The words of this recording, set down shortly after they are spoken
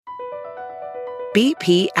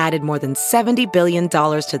BP added more than $70 billion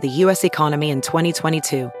to the U.S. economy in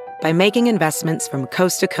 2022 by making investments from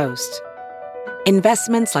coast to coast.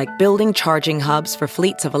 Investments like building charging hubs for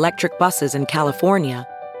fleets of electric buses in California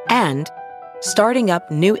and starting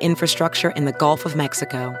up new infrastructure in the Gulf of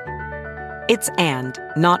Mexico. It's and,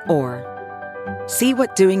 not or. See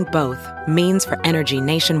what doing both means for energy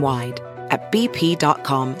nationwide at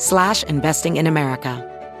bp.com/investing in America.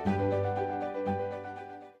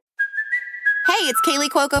 Hey, it's Kaylee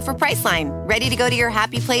Cuoco for Priceline. Ready to go to your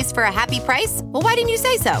happy place for a happy price? Well, why didn't you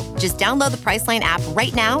say so? Just download the Priceline app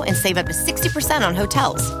right now and save up to 60% on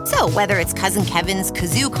hotels. So whether it's Cousin Kevin's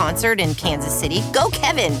Kazoo Concert in Kansas City, go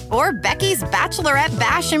Kevin, or Becky's Bachelorette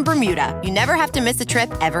Bash in Bermuda, you never have to miss a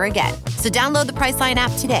trip ever again. So download the Priceline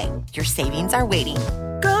app today. Your savings are waiting.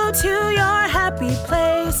 Go to your happy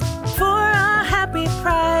place for a happy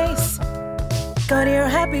price. Go to your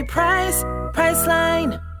happy price,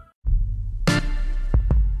 Priceline.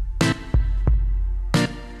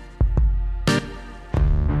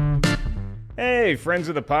 Hey, friends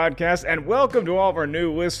of the podcast, and welcome to all of our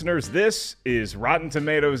new listeners. This is Rotten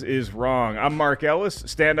Tomatoes is Wrong. I'm Mark Ellis,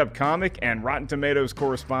 stand-up comic and Rotten Tomatoes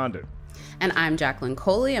correspondent. And I'm Jacqueline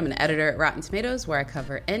Coley. I'm an editor at Rotten Tomatoes, where I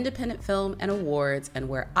cover independent film and awards, and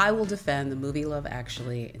where I will defend the movie Love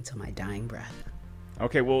Actually until my dying breath.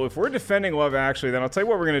 Okay, well, if we're defending Love Actually, then I'll tell you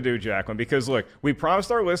what we're going to do, Jacqueline, because, look, we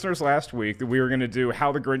promised our listeners last week that we were going to do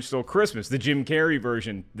How the Grinch Stole Christmas, the Jim Carrey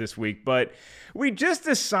version this week, but we just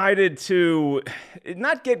decided to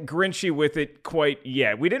not get Grinchy with it quite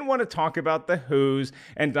yet. We didn't want to talk about The Who's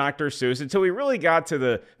and Dr. Seuss until we really got to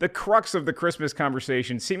the crux of the Christmas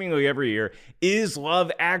conversation seemingly every year. Is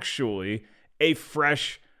Love Actually a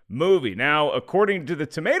fresh movie? Now, according to the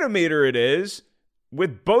Tomato Meter, it is.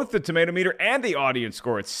 With both the Tomato Meter and the audience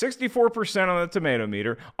score. It's 64% on the Tomato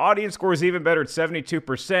Meter. Audience score is even better at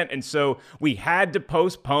 72%. And so we had to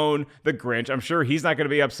postpone The Grinch. I'm sure he's not going to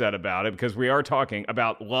be upset about it because we are talking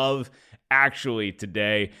about Love Actually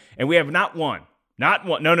today. And we have not one.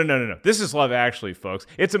 No. This is Love Actually, folks.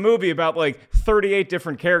 It's a movie about like 38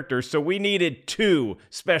 different characters, so we needed two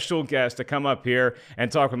special guests to come up here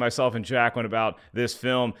and talk with myself and Jacqueline about this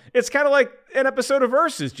film. It's kind of like an episode of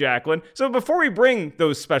Versus, Jacqueline. So before we bring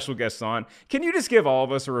those special guests on, can you just give all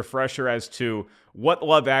of us a refresher as to what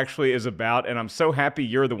Love Actually is about? And I'm so happy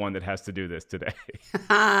you're the one that has to do this today.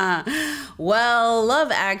 Well,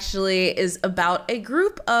 Love Actually is about a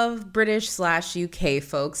group of British/UK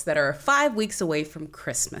folks that are 5 weeks away from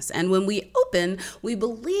Christmas. And when we open, we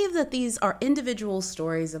believe that these are individual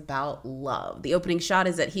stories about love. The opening shot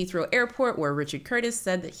is at Heathrow Airport, where Richard Curtis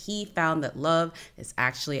said that he found that love is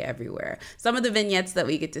actually everywhere. Some of the vignettes that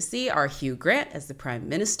we get to see are Hugh Grant as the Prime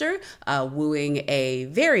Minister, wooing a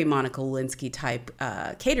very Monica Lewinsky type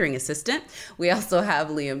catering assistant. We also have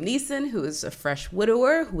Liam Neeson, who is a fresh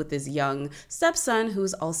widower with his young stepson,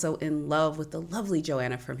 who's also in love with the lovely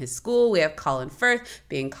Joanna from his school. We have Colin Firth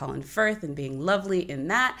being Colin Firth and being lovely in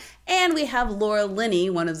that. And we have Laura Linney,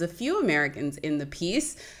 one of the few Americans in the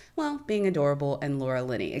piece, well, being adorable, and Laura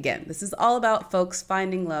Linney. Again, this is all about folks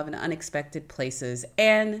finding love in unexpected places,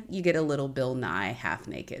 and you get a little Bill Nye half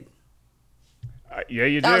naked. Yeah,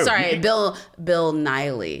 you do. Oh, sorry, Bill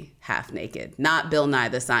Nighy half naked, not Bill Nye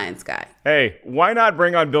the Science Guy. Hey, why not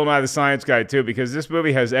bring on Bill Nye the Science Guy too? Because this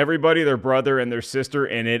movie has everybody, their brother and their sister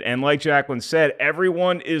in it. And like Jacqueline said,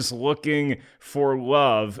 everyone is looking for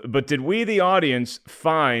love. But did we, the audience,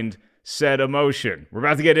 find said emotion? We're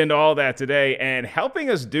about to get into all that today. And helping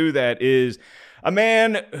us do that is a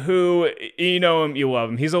man who, you know him, you love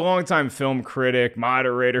him. He's a longtime film critic,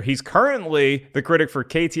 moderator. He's currently the critic for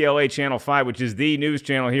KTLA Channel 5, which is the news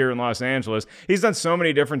channel here in Los Angeles. He's done so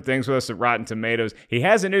many different things with us at Rotten Tomatoes. He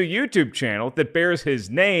has a new YouTube channel that bears his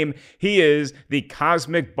name. He is the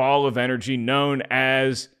cosmic ball of energy known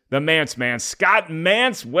as the Mance Man. Scott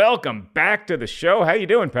Mance, welcome back to the show. How you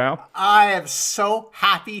doing, pal? I am so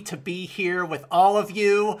happy to be here with all of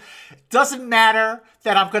you. Doesn't matter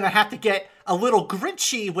that I'm going to have to get a little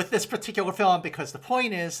grinchy with this particular film, because the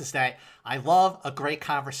point is that I love a great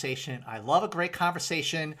conversation. I love a great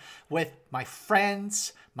conversation with my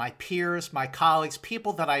friends, my peers, my colleagues,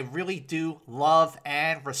 people that I really do love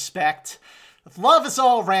and respect. Love is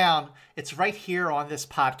all around. It's right here on this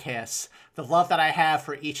podcast. The love that I have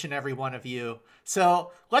for each and every one of you.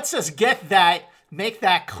 So let's just make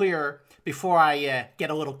that clear before I get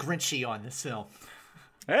a little grinchy on this film.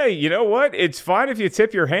 Hey, you know what? It's fine if you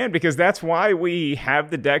tip your hand, because that's why we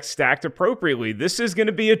have the deck stacked appropriately. This is going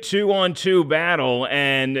to be a 2-on-2 battle,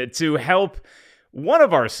 and to help One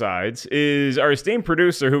of our sides is our esteemed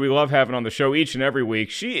producer who we love having on the show each and every week.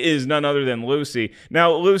 She is none other than Lucy.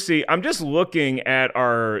 Now, Lucy, I'm just looking at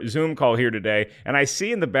our Zoom call here today, and I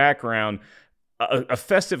see in the background a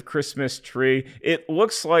festive Christmas tree. It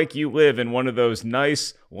looks like you live in one of those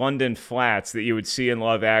nice London flats that you would see in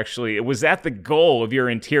Love Actually. Was that the goal of your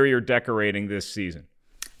interior decorating this season?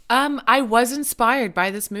 I was inspired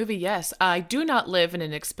by this movie, yes. I do not live in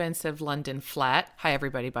an expensive London flat. Hi,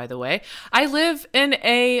 everybody, by the way. I live in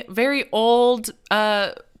a very old,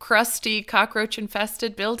 crusty,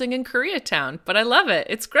 cockroach-infested building in Koreatown, but I love it.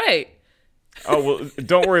 It's great. Oh, well,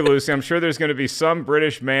 don't worry, Lucy. I'm sure there's going to be some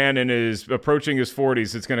British man approaching his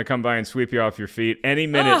 40s that's going to come by and sweep you off your feet any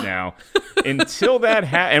minute now. Until that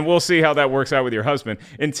and we'll see how that works out with your husband.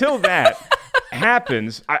 Until that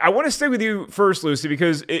happens, I want to stay with you first, Lucy,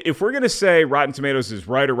 because if we're going to say Rotten Tomatoes is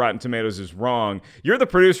right or Rotten Tomatoes is wrong, you're the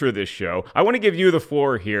producer of this show. I want to give you the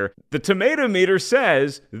floor here. The tomato meter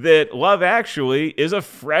says that Love Actually is a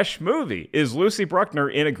fresh movie. Is Lucy Bruckner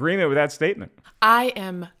in agreement with that statement? I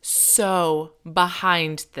am so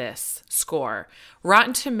behind this score.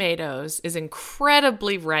 Rotten Tomatoes is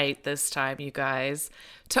incredibly right this time, you guys.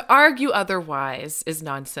 To argue otherwise is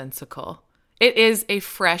nonsensical. It is a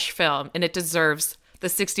fresh film, and it deserves the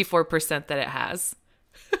 64% that it has.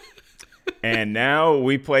 And now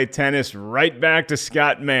we play tennis right back to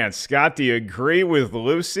Scott Mantz. Scott, do you agree with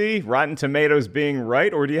Lucy, Rotten Tomatoes being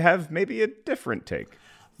right, or do you have maybe a different take?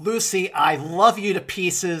 Lucy, I love you to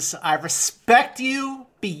pieces. I respect you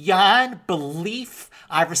beyond belief.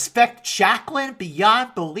 I respect Jacqueline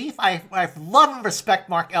beyond belief. I love and respect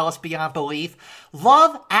Mark Ellis beyond belief.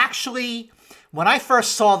 Love Actually, when I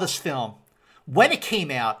first saw this film, when it came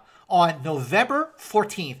out on November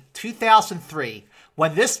 14th, 2003,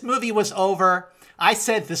 when this movie was over, I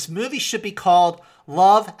said this movie should be called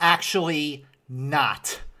Love Actually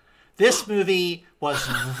Not. This movie was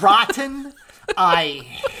rotten. I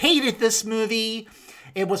hated this movie.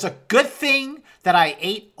 It was a good thing that I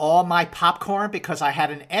ate all my popcorn because I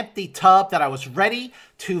had an empty tub that I was ready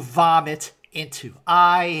to vomit into.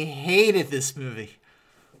 I hated this movie.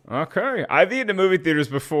 Okay. I've eaten at movie theaters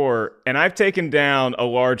before, and I've taken down a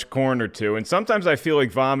large corn or two, and sometimes I feel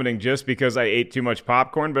like vomiting just because I ate too much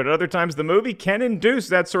popcorn, but at other times the movie can induce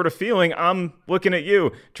that sort of feeling. I'm looking at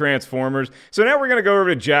you, Transformers. So now we're going to go over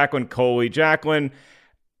to Jacqueline Coley. Jacqueline,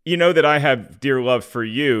 you know that I have dear love for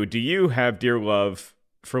you. Do you have dear love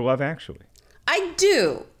for Love Actually? I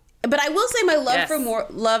do. But I will say my love for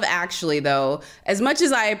Love Actually, though, as much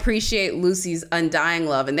as I appreciate Lucy's undying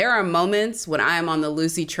love, and there are moments when I am on the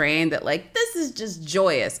Lucy train that, like, this is just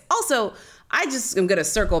joyous. Also, I just am going to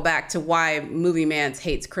circle back to why Movie Mantz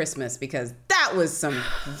hates Christmas, because that was some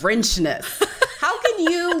Grinchness. How can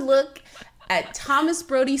you look at Thomas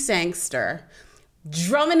Brody Sangster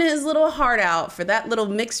drumming his little heart out for that little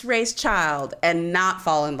mixed race child and not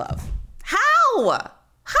fall in love? How?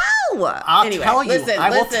 I'll anyway, tell you. I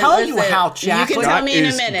will tell you how, Jacqueline. You can tell me in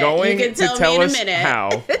a minute. Going you can tell to tell me in us a minute.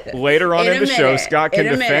 how later on in the show, Scott can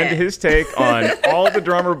defend his take on all the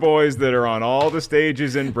drummer boys that are on all the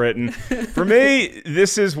stages in Britain. For me,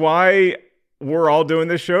 this is why we're all doing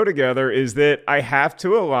this show together, is that I have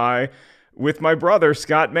to ally with my brother,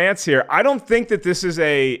 Scott Mantz here. I don't think that this is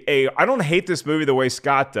I don't hate this movie the way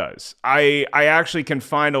Scott does. I actually can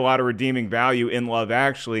find a lot of redeeming value in Love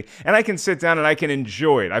Actually, and I can sit down and I can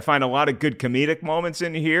enjoy it. I find a lot of good comedic moments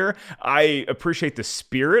in here. I appreciate the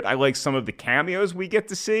spirit. I like some of the cameos we get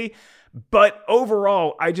to see. But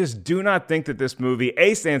overall, I just do not think that this movie,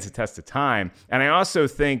 A, stands the test of time, and I also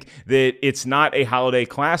think that it's not a holiday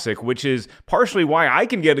classic, which is partially why I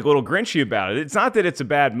can get a little grinchy about it. It's not that it's a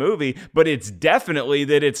bad movie, but it's definitely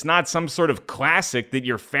that it's not some sort of classic that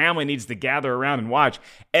your family needs to gather around and watch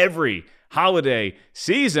every holiday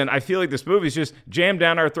season. I feel like this movie is just jammed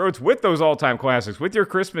down our throats with those all-time classics, with your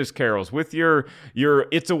Christmas carols, with your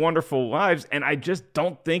It's a Wonderful Lives, and I just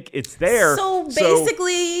don't think it's there. So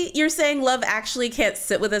basically, you're saying Love Actually can't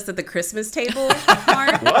sit with us at the Christmas table,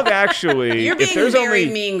 Mark? Love Actually, you're being very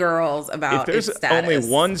mean girls about its status. If there's only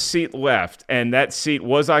one seat left, and that seat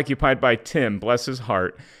was occupied by Tim, bless his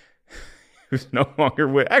heart, who's no longer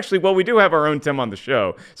with... Actually, well, we do have our own Tim on the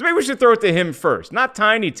show. So maybe we should throw it to him first. Not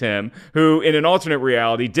Tiny Tim, who in an alternate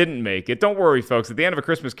reality didn't make it. Don't worry, folks. At the end of A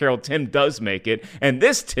Christmas Carol, Tim does make it. And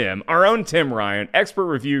this Tim, our own Tim Ryan, expert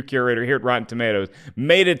review curator here at Rotten Tomatoes,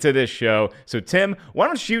 made it to this show. So Tim, why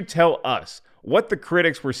don't you tell us what the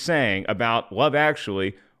critics were saying about Love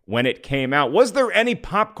Actually when it came out? Was there any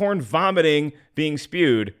popcorn vomiting being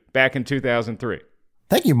spewed back in 2003?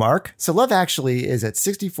 Thank you, Mark. So Love Actually is at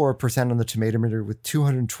 64% on the Tomato Meter with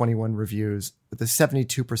 221 reviews with a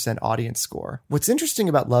 72% audience score. What's interesting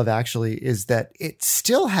about Love Actually is that it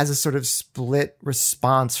still has a sort of split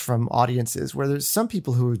response from audiences, where there's some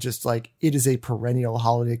people who are just like, it is a perennial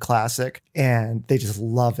holiday classic and they just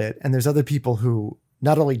love it. And there's other people who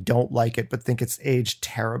not only don't like it, but think it's aged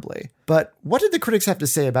terribly. But what did the critics have to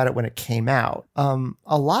say about it when it came out?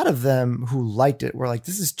 A lot of them who liked it were like,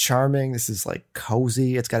 this is charming. This is like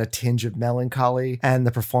cozy. It's got a tinge of melancholy and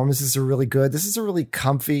the performances are really good. This is a really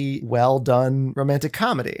comfy, well done romantic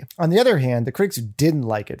comedy. On the other hand, the critics who didn't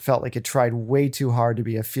like it felt like it tried way too hard to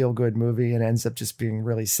be a feel-good movie and ends up just being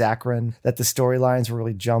really saccharine, that the storylines were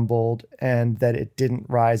really jumbled, and that it didn't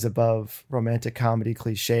rise above romantic comedy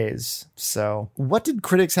cliches. So what did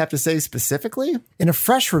critics have to say specifically? In a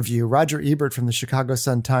fresh review, Roger Ebert from the Chicago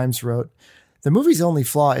Sun-Times wrote, "The movie's only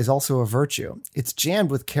flaw is also a virtue. It's jammed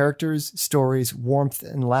with characters, stories, warmth,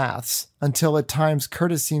 and laughs, until at times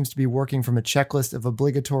Curtis seems to be working from a checklist of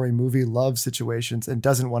obligatory movie love situations and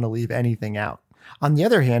doesn't want to leave anything out." On the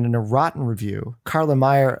other hand, in a rotten review, Carla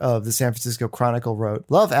Meyer of the San Francisco Chronicle wrote,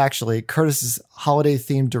 "Love Actually, Curtis's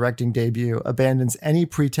holiday-themed directing debut, abandons any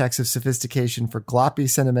pretext of sophistication for gloppy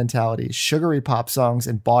sentimentality, sugary pop songs,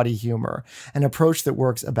 and bawdy humor, an approach that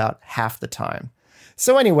works about half the time."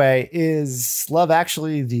 So anyway, is Love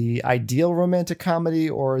Actually the ideal romantic comedy,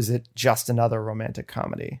 or is it just another romantic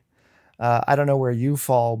comedy? I don't know where you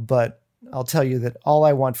fall, but I'll tell you that all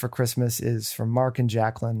I want for Christmas is for Mark and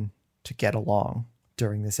Jacqueline to get along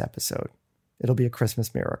during this episode. It'll be a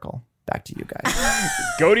Christmas miracle. Back to you guys.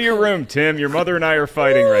 Go to your room, Tim. Your mother and I are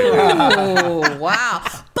fighting right now. Oh, wow.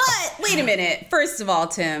 But wait a minute. First of all,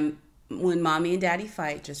 Tim, when mommy and daddy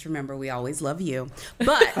fight, just remember we always love you.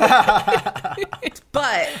 But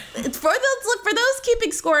for those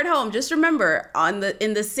keeping score at home, just remember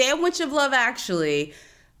in the sandwich of Love Actually,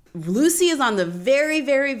 Lucy is on the very,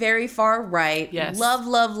 very, very far right. Yes. Love,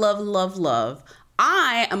 love, love, love, love.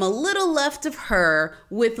 I am a little left of her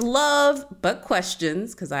with love, but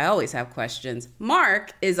questions, because I always have questions.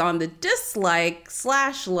 Mark is on the dislike/love,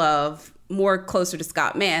 more closer to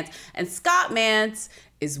Scott Mantz. And Scott Mantz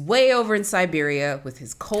is way over in Siberia with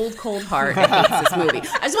his cold, cold heart and hates this movie.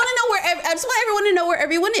 I just want everyone to know where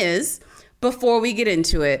everyone is before we get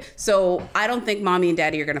into it. So I don't think mommy and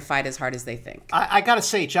daddy are going to fight as hard as they think. I got to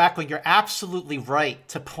say, Jacqueline, you're absolutely right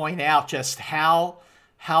to point out just how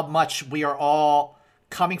much we are all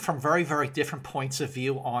coming from very, very different points of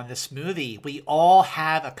view on this movie. We all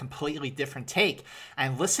have a completely different take.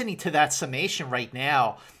 And listening to that summation right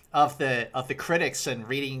now of the critics and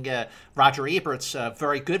reading Roger Ebert's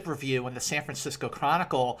very good review and the San Francisco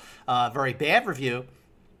Chronicle very bad review,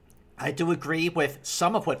 I do agree with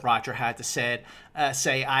some of what Roger had to say.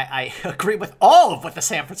 I agree with all of what the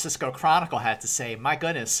San Francisco Chronicle had to say. My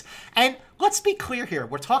goodness. And let's be clear here.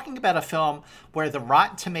 We're talking about a film where the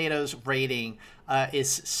Rotten Tomatoes rating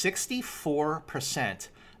is 64%,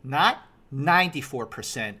 not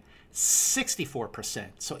 94%, 64%.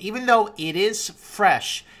 So even though it is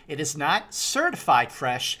fresh, it is not certified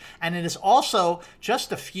fresh, and it is also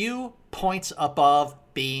just a few points above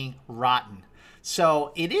being rotten.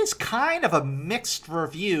 So it is kind of a mixed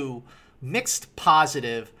review, mixed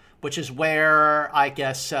positive, which is where I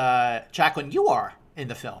guess, Jacqueline, you are in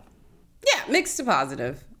the film. Yeah, mixed to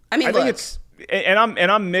positive. I mean, I think it's, and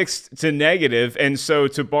I'm mixed to negative. And so,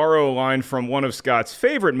 to borrow a line from one of Scott's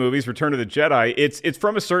favorite movies, Return of the Jedi, it's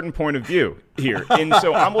from a certain point of view here. And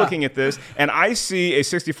so I'm looking at this and I see a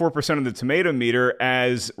 64% of the tomato meter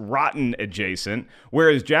as rotten adjacent,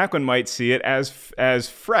 whereas Jacqueline might see it as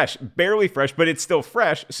fresh, barely fresh, but it's still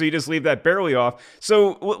fresh. So you just leave that barely off.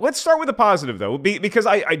 So let's start with the positive though, because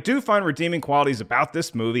I do find redeeming qualities about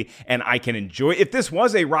this movie and I can enjoy it. If this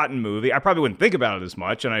was a rotten movie, I probably wouldn't think about it as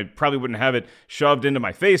much and I probably wouldn't have it shoved into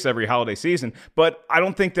my face every holiday season. But I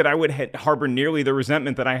don't think that I would harbor nearly the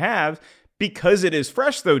resentment that I have because it is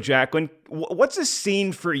fresh though, Jacqueline. What's a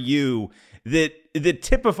scene for you that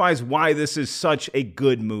typifies why this is such a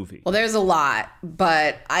good movie? Well, there's a lot,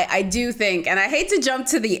 but I do think, and I hate to jump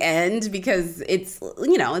to the end because it's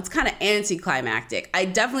kind of anticlimactic. I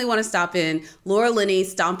definitely want to stop in Laura Linney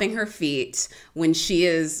stomping her feet when she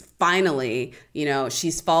is finally,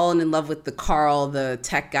 she's fallen in love with Carl, the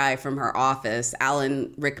tech guy from her office.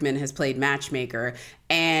 Alan Rickman has played matchmaker,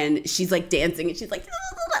 and she's like dancing and she's like,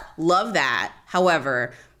 love that.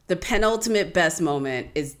 However, the penultimate best moment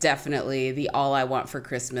is definitely the All I Want for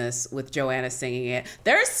Christmas with Joanna singing it.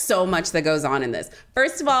 There's so much that goes on in this.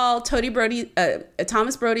 First of all,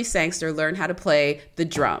 Thomas Brody Sangster learned how to play the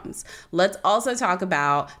drums. Let's also talk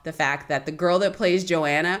about the fact that the girl that plays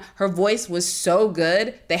Joanna, her voice was so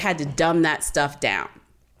good, they had to dumb that stuff down.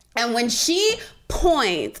 And when she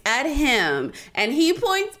points at him and he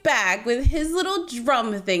points back with his little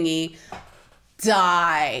drum thingy,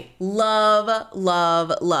 die. Love,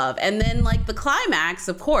 love, love. And then like the climax,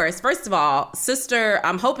 of course, first of all, sister,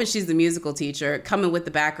 I'm hoping she's the musical teacher, coming with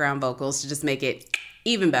the background vocals to just make it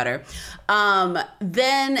even better.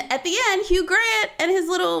 Then at the end, Hugh Grant and his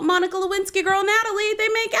little Monica Lewinsky girl, Natalie, they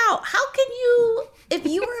make out. How can you, if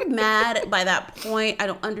you were mad by that point, I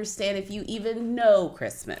don't understand if you even know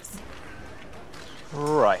Christmas.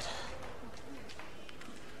 Right.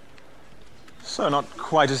 So not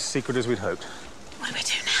quite as secret as we'd hoped. What do we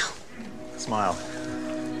do now? Smile.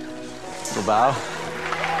 Little bow.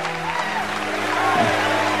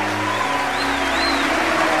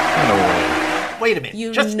 And away. Wait a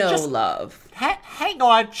minute. Just love. Hang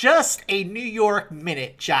on just a New York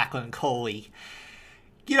minute, Jacqueline Coley.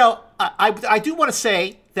 You know, I do want to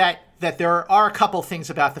say that there are a couple things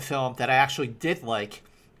about the film that I actually did like.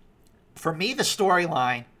 For me, the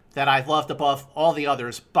storyline that I loved above all the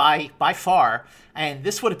others by far, and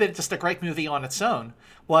this would have been just a great movie on its own,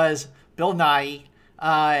 was Bill Nighy.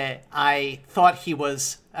 I thought he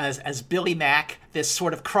was, as Billy Mack, this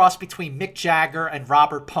sort of cross between Mick Jagger and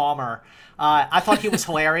Robert Palmer. I thought he was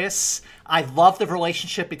hilarious. I loved the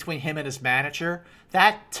relationship between him and his manager.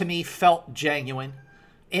 That, to me, felt genuine.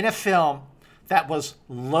 In a film that was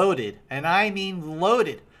loaded, and I mean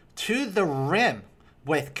loaded, to the rim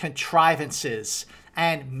with contrivances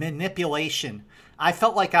and manipulation. I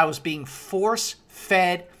felt like I was being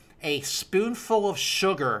force-fed a spoonful of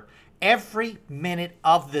sugar every minute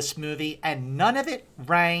of this movie, and none of it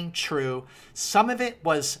rang true. Some of it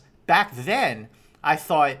was, back then, I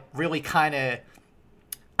thought really kind of,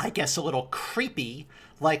 I guess, a little creepy,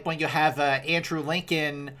 like when you have Andrew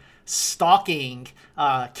Lincoln stalking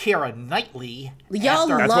Keira Knightley. Y'all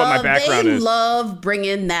love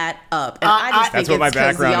bringing that up. And I just think that's what my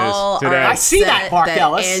background is today. I see that, Mark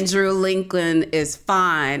Ellis. Andrew Lincoln is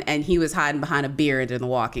fine, and he was hiding behind a beard in The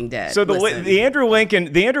Walking Dead. So the Andrew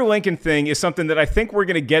Lincoln thing is something that I think we're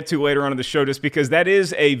going to get to later on in the show, just because that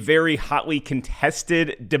is a very hotly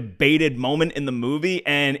contested, debated moment in the movie,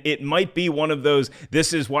 and it might be one of those,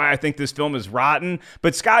 this is why I think this film is rotten.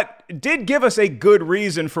 But Scott did give us a good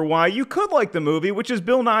reason for why you could like the movie, which is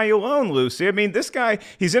Bill Nighy alone, Lucy. I mean, this guy,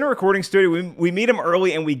 he's in a recording studio. We meet him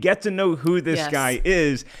early, and we get to know who this guy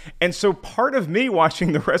is. And so part of me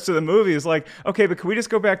watching the rest of the movie is like, okay, but can we just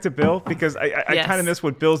go back to Bill? Because I kind of miss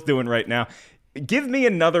what Bill's doing right now. Give me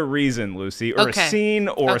another reason, Lucy, or a scene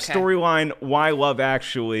or a storyline why Love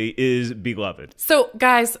Actually is beloved. So,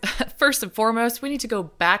 guys, first and foremost, we need to go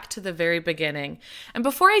back to the very beginning. And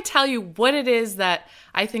before I tell you what it is that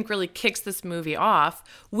I think really kicks this movie off,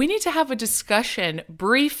 we need to have a discussion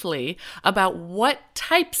briefly about what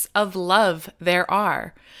types of love there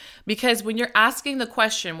are. Because when you're asking the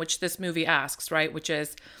question, which this movie asks, right, which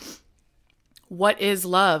is, what is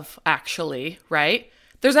love actually, right?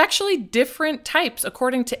 There's actually different types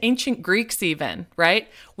according to ancient Greeks even, right?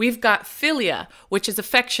 We've got philia, which is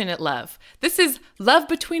affectionate love. This is love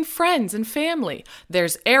between friends and family.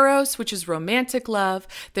 There's eros, which is romantic love.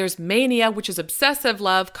 There's mania, which is obsessive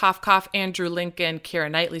love. Cough, cough, Andrew Lincoln, Keira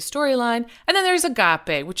Knightley storyline. And then there's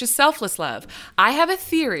agape, which is selfless love. I have a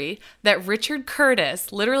theory that Richard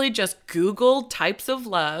Curtis literally just Googled types of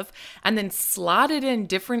love and then slotted in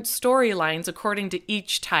different storylines according to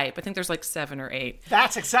each type. I think there's like 7 or 8.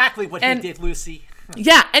 That's exactly what he did, Lucy.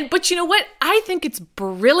 Yeah, but you know what? I think it's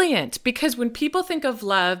brilliant because when people think of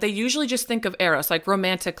love, they usually just think of eros, like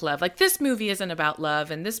romantic love. Like, this movie isn't about love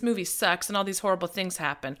and this movie sucks and all these horrible things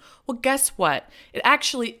happen. Well, guess what? It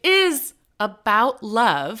actually is about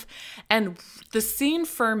love. And the scene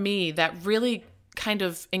for me that really kind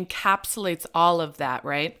of encapsulates all of that,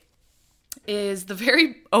 right, is the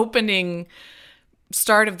very opening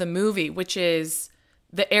start of the movie, which is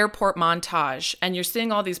the airport montage. And you're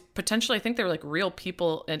seeing all these potentially, I think they were like real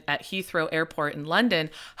people at Heathrow Airport in London,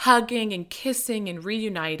 hugging and kissing and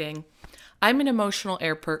reuniting. I'm an emotional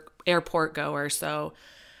airport goer, so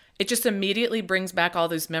it just immediately brings back all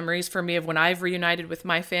those memories for me of when I've reunited with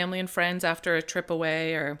my family and friends after a trip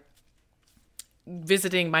away, or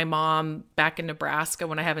visiting my mom back in Nebraska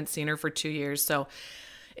when I haven't seen her for 2 years. So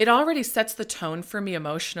it already sets the tone for me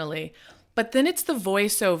emotionally. But then it's the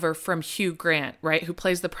voiceover from Hugh Grant, right, who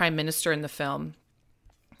plays the prime minister in the film.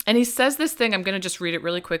 And he says this thing, I'm going to just read it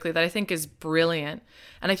really quickly, that I think is brilliant.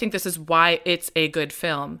 And I think this is why it's a good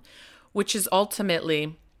film, which is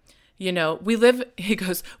ultimately, you know, he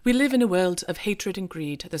goes, we live in a world of hatred and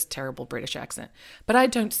greed, this terrible British accent. But I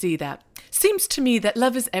don't see that. Seems to me that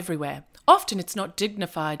love is everywhere. Often it's not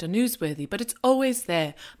dignified or newsworthy, but it's always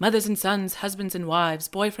there. Mothers and sons, husbands and wives,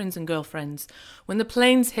 boyfriends and girlfriends. When the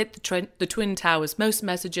planes hit the Twin Towers, most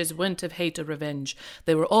messages weren't of hate or revenge.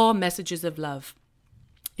 They were all messages of love.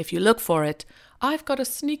 If you look for it, I've got a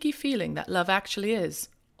sneaky feeling that love actually is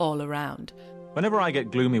all around. Whenever I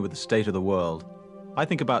get gloomy with the state of the world, I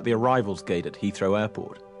think about the arrivals gate at Heathrow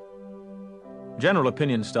Airport. General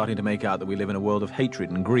opinion's starting to make out that we live in a world of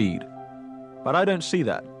hatred and greed. But I don't see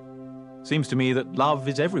that. Seems to me that love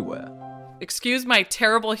is everywhere. Excuse my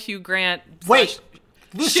terrible Hugh Grant Wait,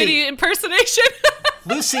 Lucy. shitty impersonation.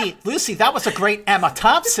 Lucy, that was a great Emma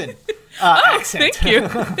Thompson accent. Thank you.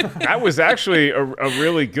 That was actually a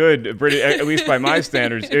really good British, at least by my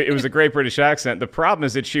standards. It was a great British accent. The problem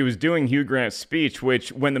is that she was doing Hugh Grant's speech,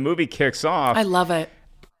 which when the movie kicks off, I love it.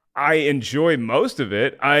 I enjoy most of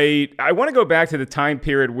it. I want to go back to the time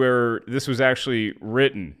period where this was actually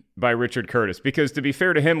written by Richard Curtis, because to be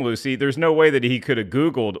fair to him, Lucy, there's no way that he could have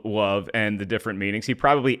Googled love and the different meanings. He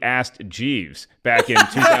probably asked Jeeves back in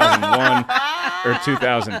 2001 or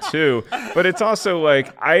 2002. But it's also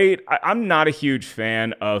like, I'm not a huge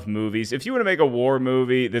fan of movies. If you want to make a war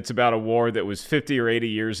movie that's about a war that was 50 or 80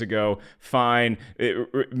 years ago, fine.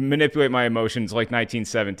 Manipulate my emotions like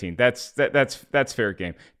 1917. That's fair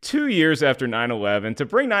game. 2 years after 9/11, to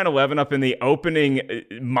bring 9/11 up in the opening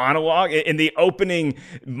monologue, in the opening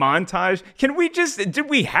montage, did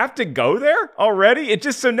we have to go there already?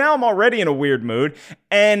 So now I'm already in a weird mood.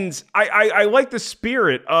 And I like the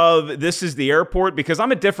spirit of this is the airport, because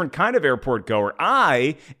I'm a different kind of airport goer.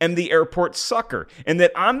 I am the airport sucker, and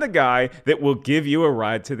that I'm the guy that will give you a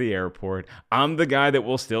ride to the airport. I'm the guy that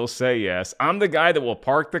will still say yes. I'm the guy that will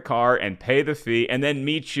park the car and pay the fee and then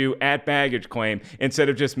meet you at baggage claim instead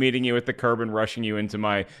of just meeting you at the curb and rushing you into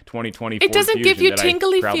my 2024 It doesn't give you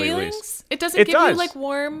tingly feelings. Released. It doesn't give you like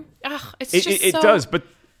warm. Ugh, it does, but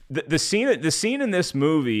the scene in this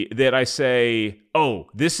movie that I say, oh,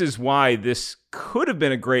 this is why this could have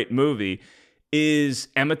been a great movie, is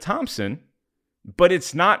Emma Thompson. But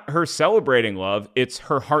it's not her celebrating love, it's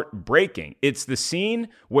her heart breaking. It's the scene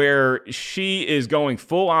where she is going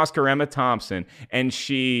full Oscar Emma Thompson, and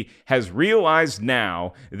she has realized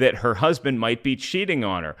now that her husband might be cheating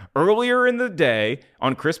on her. Earlier in the day,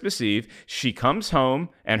 on Christmas Eve, she comes home,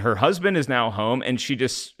 and her husband is now home, and she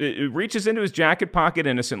just reaches into his jacket pocket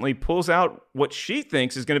innocently, pulls out what she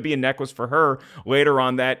thinks is going to be a necklace for her later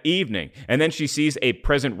on that evening. And then she sees a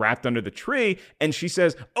present wrapped under the tree, and she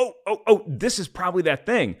says, oh, this is probably that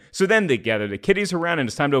thing. So then they gather the kiddies around, and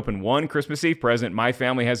it's time to open one Christmas Eve present. My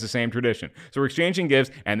family has the same tradition. So we're exchanging gifts,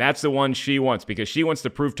 and that's the one she wants, because she wants to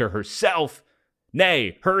prove to herself,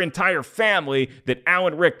 nay, her entire family, that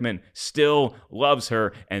Alan Rickman still loves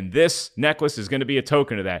her, and this necklace is going to be a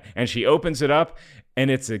token of that. And she opens it up, and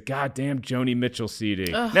it's a goddamn Joni Mitchell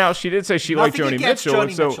CD. Ugh. Now, she did say she liked Joni Mitchell,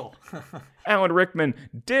 and so Alan Rickman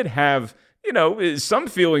did have, some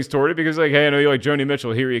feelings toward it, because like, hey, I know you like Joni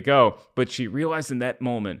Mitchell, here you go. But she realized in that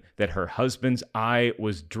moment that her husband's eye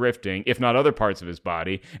was drifting, if not other parts of his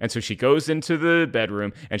body. And so she goes into the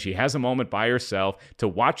bedroom and she has a moment by herself to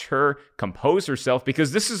watch her compose herself,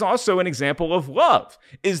 because this is also an example of love,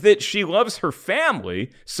 is that she loves her family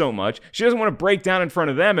so much. She doesn't want to break down in front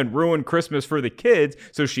of them and ruin Christmas for the kids.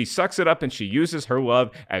 So she sucks it up and she uses her love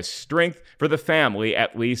as strength for the family,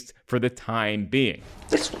 at least for the time being.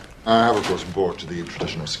 This one. I have, of course, bought the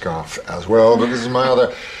traditional scarf as well, but this is my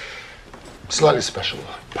other slightly special,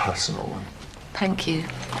 personal one. Thank you.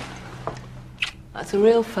 That's a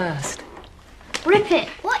real first. Rip it.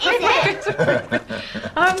 What is it?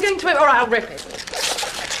 I'm going to... All right, I'll rip it.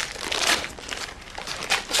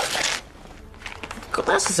 God,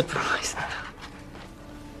 that's a surprise.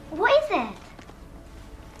 What is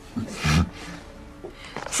it?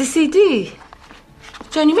 It's a CD.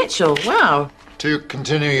 Joni Mitchell, wow. To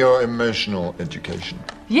continue your emotional education.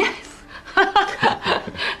 Yes.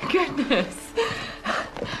 Goodness.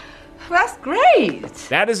 That's great.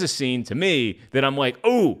 That is a scene to me that I'm like,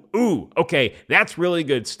 ooh, okay, that's really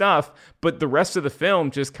good stuff. But the rest of the film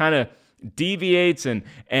just kind of deviates and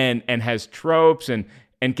has tropes and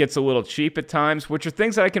gets a little cheap at times, which are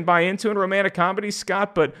things that I can buy into in romantic comedies,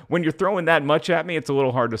 Scott. But when you're throwing that much at me, it's a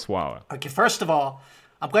little hard to swallow. Okay, first of all,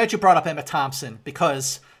 I'm glad you brought up Emma Thompson,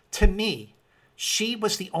 because to me, she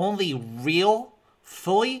was the only real,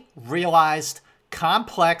 fully realized,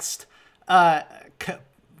 complex,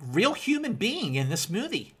 real human being in this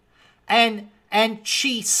movie. And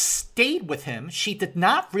she stayed with him. She did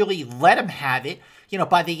not really let him have it.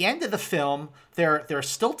 By the end of the film, they're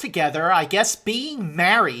still together. I guess being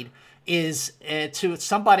married is to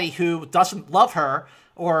somebody who doesn't love her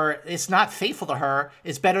or is not faithful to her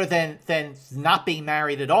is better than not being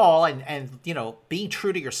married at all and being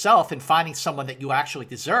true to yourself and finding someone that you actually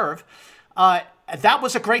deserve. That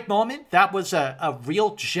was a great moment. That was a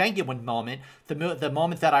real genuine moment. The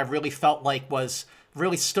moment that I really felt like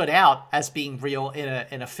really stood out as being real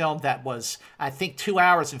in a film that was, I think, 2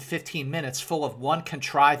 hours and 15 minutes full of one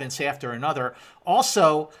contrivance after another.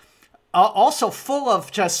 Also full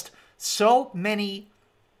of just so many,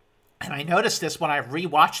 and I noticed this when I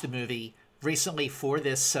rewatched the movie recently for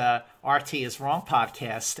this RT is Wrong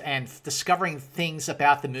podcast, and discovering things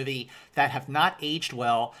about the movie that have not aged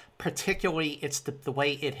well, particularly it's the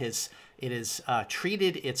way it is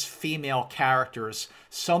treated its female characters.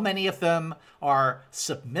 So many of them are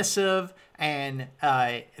submissive and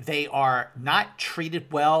they are not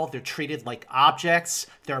treated well. They're treated like objects.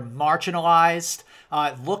 They're marginalized.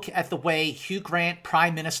 Look at the way Hugh Grant,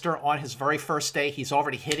 Prime Minister, on his very first day, he's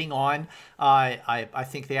already hitting on, I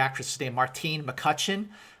think the actress is named Martine McCutcheon.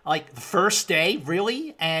 Like the first day,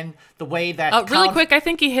 really, and the way that really quick, I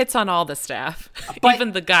think he hits on all the staff,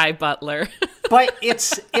 even the guy butler. But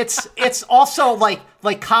it's also like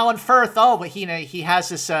Colin Firth. Oh, but he has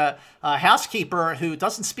this housekeeper who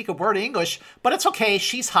doesn't speak a word of English, but it's okay.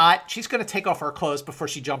 She's hot. She's going to take off her clothes before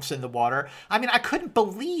she jumps in the water. I mean, I couldn't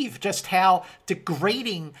believe just how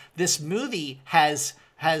degrading this movie has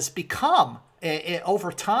become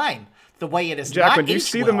over time. The way it is. Jacqueline, do you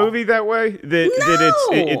see the movie that way? That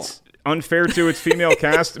it's unfair to its female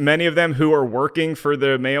cast, many of them who are working for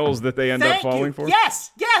the males that they end up falling for?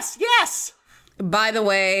 Yes. By the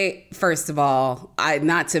way, first of all,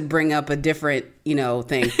 not to bring up a different,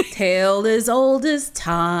 thing. Tale as old as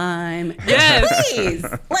time. Yes. Please.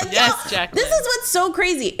 Yes, Jacqueline. This is what's so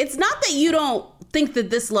crazy. It's not that you don't think that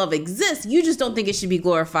this love exists. You just don't think it should be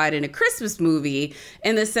glorified in a Christmas movie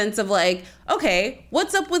in the sense of like, okay,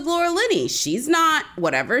 what's up with Laura Linney? She's not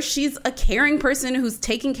whatever. She's a caring person who's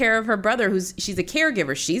taking care of her brother, she's a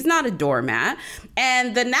caregiver. She's not a doormat.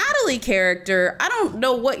 And the Natalie character, I don't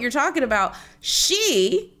know what you're talking about.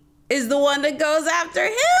 She is the one that goes after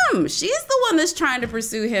him. She's the one that's trying to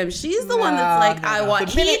pursue him. She's the one that's like,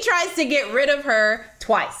 He tries to get rid of her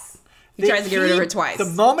twice. He tries to get rid of her twice. The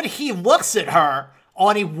moment he looks at her,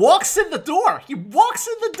 he walks in the door.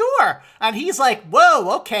 And he's like,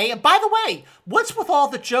 whoa, okay. And by the way, what's with all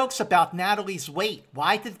the jokes about Natalie's weight?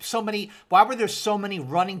 Why were there so many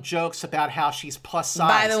running jokes about how she's plus size?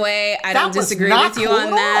 By the way, I don't disagree with you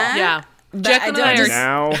on that. Yeah. Jacqueline and I are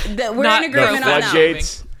now we're in agreement on that. The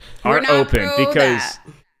floodgates are open because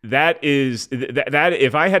that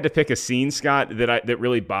if I had to pick a scene, Scott, that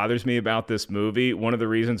really bothers me about this movie, one of the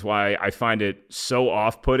reasons why I find it so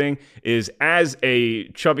off-putting is as a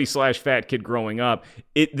chubby/fat kid growing up,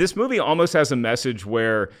 this movie almost has a message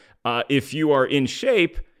where if you are in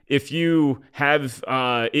shape, if you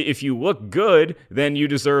look good, then you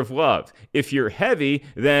deserve love. If you're heavy,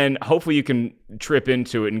 then hopefully you can trip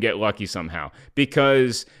into it and get lucky somehow.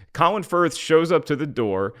 Because Colin Firth shows up to the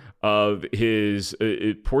door of his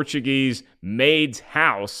Portuguese maid's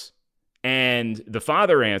house, and the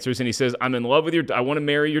father answers, and he says, "I'm in love with I want to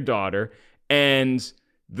marry your daughter." And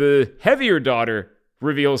the heavier daughter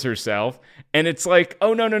reveals herself, and it's like,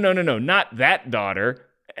 oh, no, not that daughter.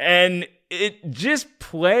 And it just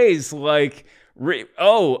plays like,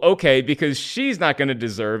 okay, because she's not going to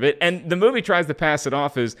deserve it. And the movie tries to pass it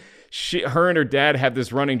off as her and her dad have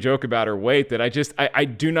this running joke about her weight that I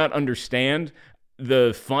do not understand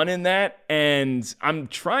the fun in that. And I'm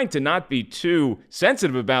trying to not be too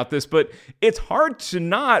sensitive about this, but it's hard to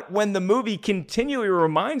not when the movie continually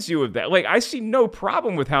reminds you of that. Like, I see no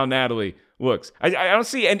problem with how Natalie looks. I don't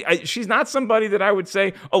see, and she's not somebody that I would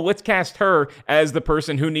say, oh, let's cast her as the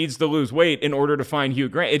person who needs to lose weight in order to find Hugh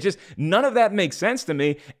Grant. It just, none of that makes sense to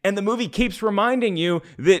me. And the movie keeps reminding you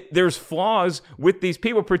that there's flaws with these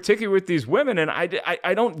people, particularly with these women, and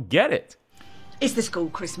I don't get it. It's the school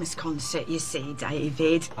Christmas concert, you see,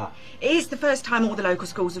 David. It is the first time all the local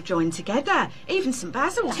schools have joined together. Even St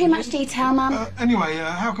Basil. Too much detail, Mum. Anyway,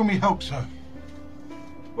 how can we help, sir?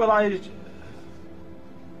 Well, I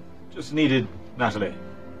just needed Natalie.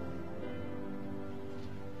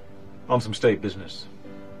 On some state business.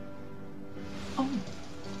 Oh,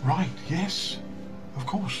 right, yes. Of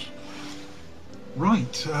course.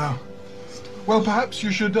 Right, well, perhaps you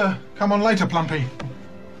should come on later, Plumpy.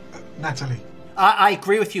 Natalie. I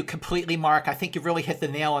agree with you completely, Mark. I think you really hit the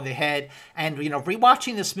nail on the head. And,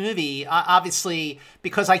 rewatching this movie, obviously,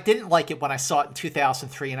 because I didn't like it when I saw it in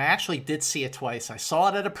 2003, and I actually did see it twice. I saw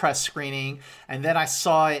it at a press screening, and then I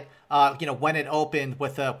saw it, when it opened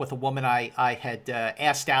with a woman I had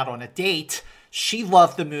asked out on a date She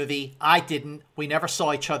loved the movie. I didn't. We never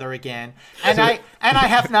saw each other again. And I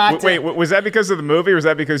have not. Wait, was that because of the movie, or was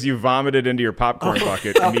that because you vomited into your popcorn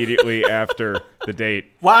bucket immediately after the date?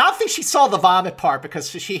 Well, I don't think she saw the vomit part because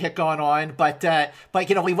she had gone on, but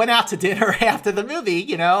we went out to dinner after the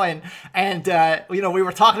movie, and we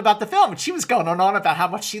were talking about the film, and she was going on about how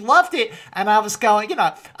much she loved it, and I was going,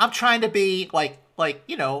 I'm trying to be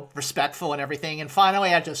respectful and everything. And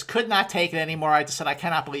finally, I just could not take it anymore. I just said, I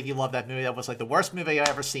cannot believe you love that movie. That was like the worst movie I've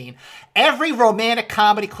ever seen. Every romantic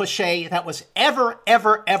comedy cliche that was ever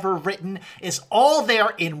written is all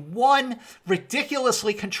there in one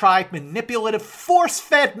ridiculously contrived, manipulative,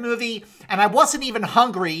 force-fed movie. And I wasn't even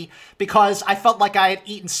hungry because I felt like I had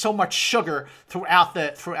eaten so much sugar throughout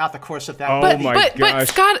the course of that movie. But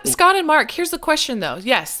Scott and Mark, here's the question though.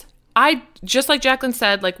 Yes. Just like Jacqueline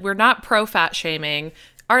said, we're not pro fat shaming.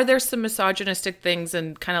 Are there some misogynistic things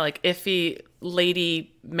and kind of iffy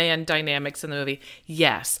lady man dynamics in the movie?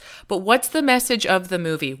 Yes. But what's the message of the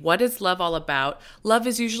movie? What is love all about? Love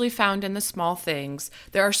is usually found in the small things.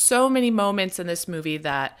 There are so many moments in this movie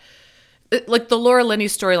that, like the Laura Linney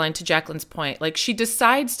storyline, to Jacqueline's point, she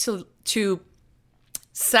decides to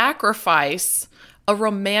sacrifice a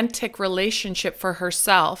romantic relationship for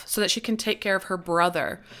herself so that she can take care of her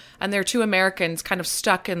brother. And they're two Americans kind of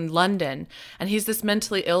stuck in London, and he's this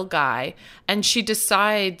mentally ill guy, and she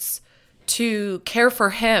decides to care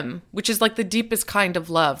for him, which is the deepest kind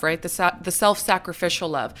of love, right? The self-sacrificial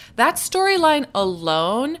love. That storyline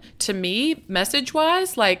alone, to me,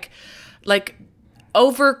 message-wise,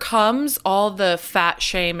 overcomes all the fat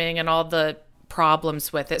shaming and all the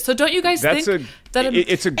problems with it. So don't you guys think that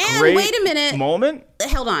it's a great wait a minute moment?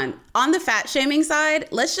 Hold on the fat shaming side,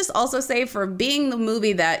 let's just also say, for being the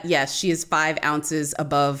movie that, yes, she is 5 ounces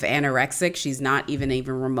above anorexic, she's not even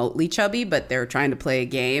remotely chubby, but they're trying to play a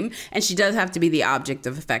game, and she does have to be the object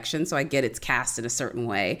of affection, so I get it's cast in a certain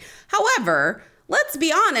way. However, let's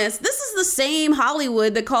be honest, this is the same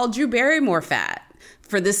Hollywood that called Drew Barrymore fat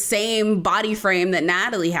for the same body frame that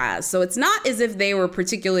Natalie has. So it's not as if they were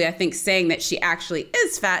particularly, I think, saying that she actually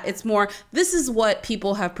is fat. It's more, this is what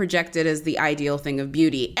people have projected as the ideal thing of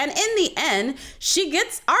beauty. And in the end, she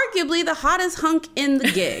gets arguably the hottest hunk in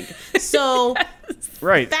the gig. So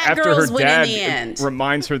right. fat After girls her win dad in the end.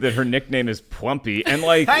 reminds her that her nickname is Plumpy. And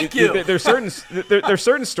Thank you. There's certain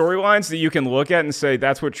storylines that you can look at and say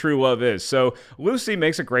that's what true love is. So Lucy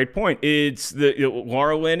makes a great point. It's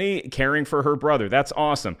Laura Linney caring for her brother. That's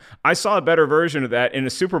awesome. I saw a better version of that in a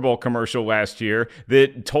Super Bowl commercial last year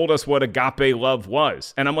that told us what agape love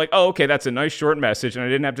was. And I'm like, oh, okay, that's a nice short message. And I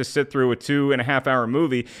didn't have to sit through a 2.5-hour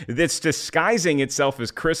movie that's disguising itself as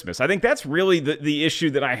Christmas. I think that's really the issue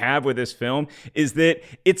that I have with this film, is that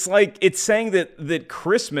it's saying that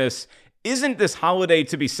Christmas isn't this holiday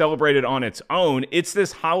to be celebrated on its own. It's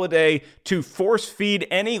this holiday to force feed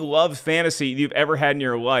any love fantasy you've ever had in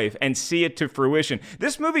your life and see it to fruition.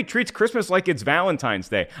 This movie treats Christmas like it's Valentine's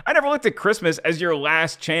Day. I never looked at Christmas as your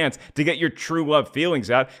last chance to get your true love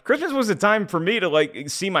feelings out. Christmas was a time for me to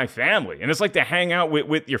see my family. And it's to hang out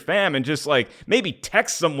with your fam and just maybe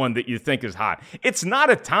text someone that you think is hot. It's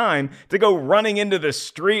not a time to go running into the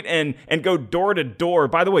street and go door to door.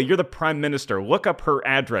 By the way, you're the Prime Minister. Look up her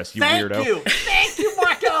address, you weirdo. Thank you,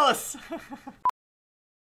 Mark Ellis.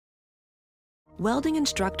 Welding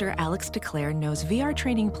instructor Alex DeClaire knows VR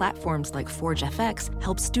training platforms like Forge FX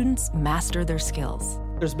help students master their skills.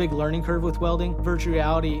 There's a big learning curve with welding. Virtual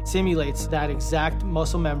reality simulates that exact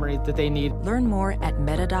muscle memory that they need. Learn more at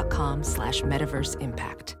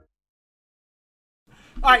meta.com/metaverseimpact.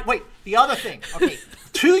 All right, wait, the other thing. Okay,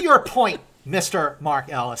 to your point, Mr.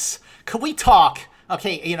 Mark Ellis, could we talk?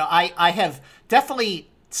 Okay, I have definitely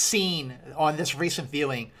seen on this recent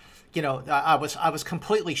viewing, I was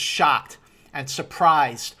completely shocked and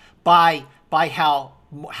surprised by how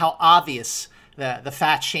obvious the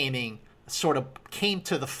fat shaming sort of came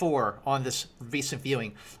to the fore on this recent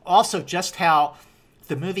viewing. Also, just how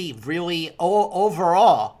the movie really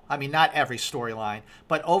overall, I mean, not every storyline,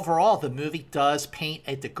 but overall the movie does paint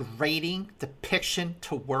a degrading depiction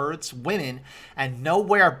towards women, and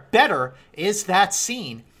nowhere better is that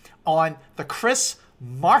scene on the Chris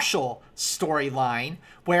Marshall storyline,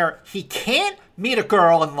 where he can't meet a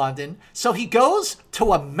girl in London, so he goes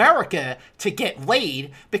to America to get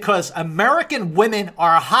laid because American women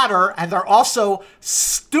are hotter and they're also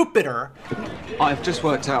stupider. I've just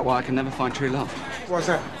worked out why I can never find true love. What's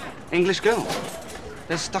that? English girls.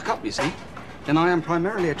 They're stuck up, you see. And I am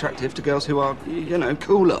primarily attractive to girls who are,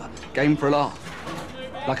 cooler, game for a laugh.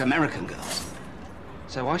 Like American girls.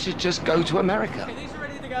 So I should just go to America.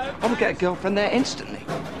 I would get a girlfriend there instantly.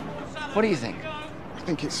 What do you think? I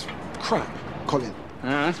think it's crap, Colin.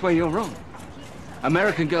 That's where you're wrong.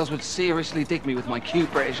 American girls would seriously dig me with my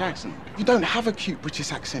cute British accent. You don't have a cute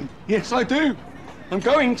British accent. Yes, I do. I'm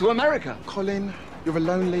going to America. Colin, you're a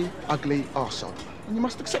lonely, ugly arsehole, and you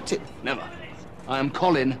must accept it. Never. I am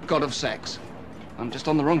Colin, god of sex. I'm just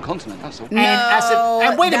on the wrong continent, that's all. No,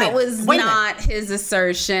 and wait a minute. That was not his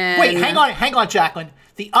assertion. Wait, hang on, Jacqueline.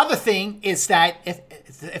 The other thing is that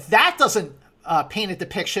if that doesn't paint a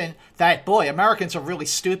depiction that, boy, Americans are really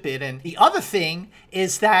stupid, and the other thing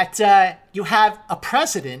is that you have a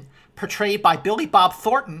president portrayed by Billy Bob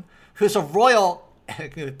Thornton, who's a royal,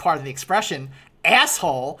 pardon the expression,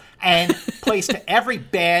 asshole, and plays to every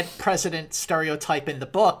bad president stereotype in the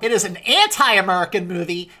book. It is an anti-American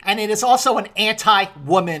movie, and it is also an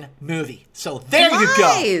anti-woman movie. So there you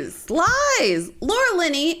go. Lies. Laura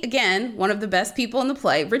Linney, again, one of the best people in the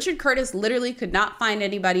play. Richard Curtis literally could not find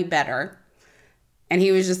anybody better. And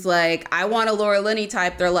he was just like, I want a Laura Linney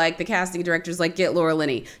type. They're like, the casting director's like, get Laura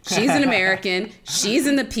Linney. She's an American. She's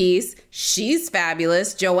in the piece. She's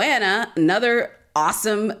fabulous. Joanna, another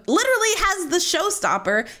awesome, literally has the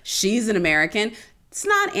showstopper. She's an American. It's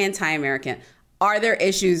not anti-American. Are there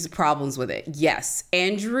issues, problems with it? Yes.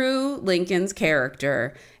 Andrew Lincoln's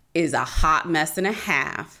character is a hot mess and a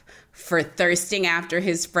half for thirsting after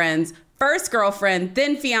his friend's first girlfriend,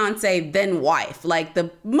 then fiance, then wife. Like,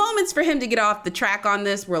 the moments for him to get off the track on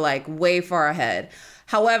this were like way far ahead.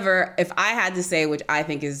 However, if I had to say which I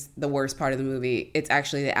think is the worst part of the movie, it's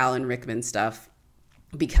actually the Alan Rickman stuff.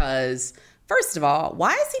 Because first of all,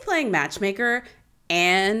 why is he playing matchmaker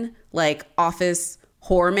and like office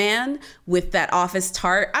whore man with that office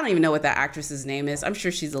tart? I don't even know what that actress's name is. I'm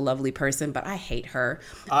sure she's a lovely person, but I hate her.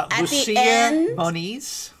 Lucia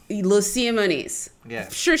Moniz. Lucia Moniz. Yeah.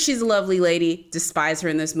 Sure, she's a lovely lady. Despise her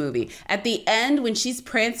in this movie. At the end, when she's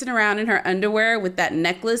prancing around in her underwear with that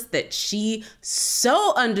necklace that she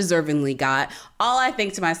so undeservingly got, all I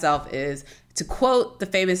think to myself is, to quote the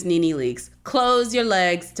famous Nene Leakes, close your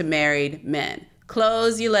legs to married men.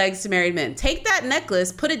 Close your legs to married men. Take that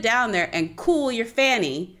necklace, put it down there, and cool your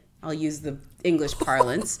fanny. I'll use the English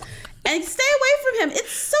parlance. And stay away from him.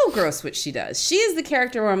 It's so gross what she does. She is the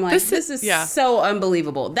character where I'm like, this is so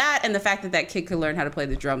unbelievable. That and the fact that kid could learn how to play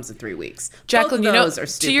the drums in 3 weeks. Jacqueline, both of those are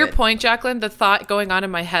stupid. To your point, Jacqueline, the thought going on in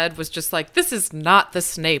my head was just like, this is not the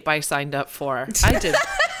Snape I signed up for.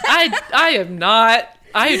 I am not.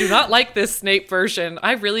 I do not like this Snape version.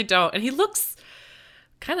 I really don't. And he looks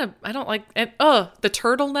kind of, I don't like, and the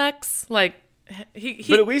turtlenecks, like,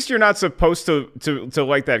 But at least you're not supposed to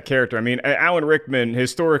like that character. I mean, Alan Rickman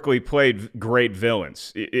historically played great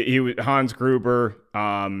villains. He was Hans Gruber,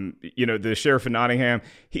 the Sheriff of Nottingham.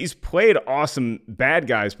 He's played awesome bad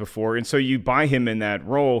guys before, and so you buy him in that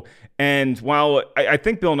role. And while I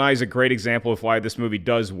think Bill Nye is a great example of why this movie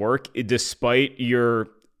does work, despite your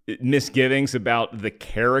misgivings about the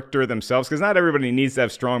character themselves, because not everybody needs to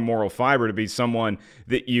have strong moral fiber to be someone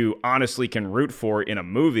that you honestly can root for in a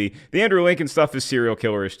movie. The Andrew Lincoln stuff is serial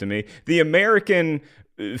killerish to me. The American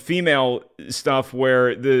female stuff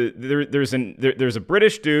where there's a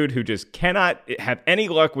British dude who just cannot have any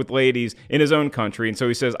luck with ladies in his own country, and so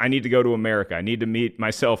he says, I need to go to America. I need to meet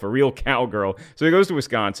myself a real cowgirl. So he goes to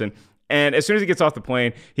Wisconsin. And as soon as he gets off the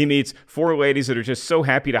plane, he meets 4 ladies that are just so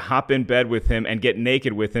happy to hop in bed with him and get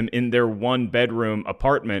naked with him in their 1-bedroom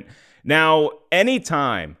apartment. Now,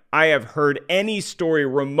 anytime I have heard any story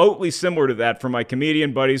remotely similar to that from my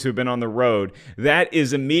comedian buddies who've been on the road, that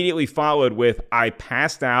is immediately followed with, I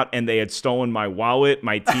passed out and they had stolen my wallet,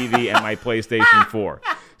 my TV, and my PlayStation 4.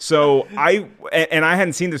 So I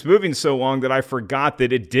hadn't seen this movie in so long that I forgot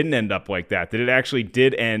that it didn't end up like that it actually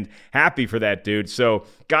did end happy for that dude. So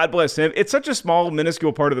God bless him. It's such a small,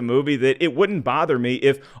 minuscule part of the movie that it wouldn't bother me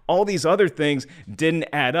if all these other things didn't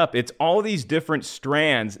add up. It's all these different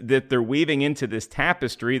strands that they're weaving into this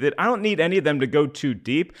tapestry that I don't need any of them to go too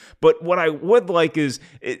deep. But what I would like is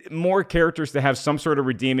more characters to have some sort of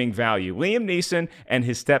redeeming value. Liam Neeson and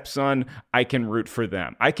his stepson, I can root for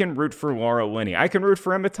them. I can root for Laura Linney. I can root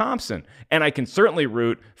for Emma Thompson. And I can certainly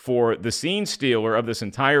root for the scene stealer of this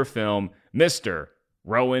entire film, Mr.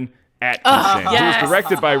 Rowan Atkinson, who was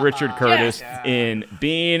directed by Richard Curtis in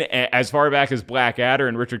Bean as far back as Blackadder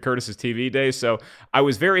and Richard Curtis's TV days. So I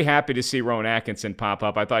was very happy to see Rowan Atkinson pop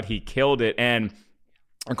up. I thought he killed it. And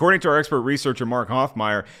according to our expert researcher, Mark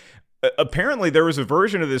Hoffmeyer, apparently there was a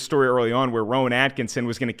version of this story early on where Rowan Atkinson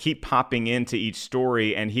was going to keep popping into each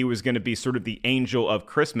story and he was going to be sort of the angel of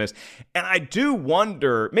Christmas. And I do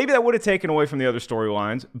wonder, maybe that would have taken away from the other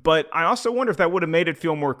storylines, but I also wonder if that would have made it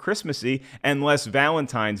feel more Christmassy and less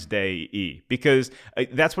Valentine's Day-y, because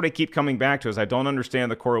that's what I keep coming back to, is I don't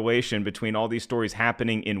understand the correlation between all these stories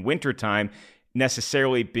happening in wintertime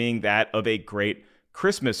necessarily being that of a great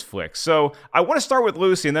Christmas flick. So I want to start with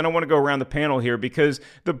Lucy, and then I want to go around the panel here, because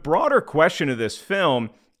the broader question of this film,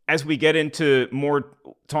 as we get into more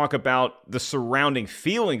talk about the surrounding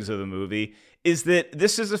feelings of the movie, is that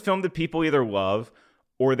this is a film that people either love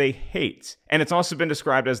or they hate. And it's also been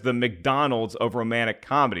described as the McDonald's of romantic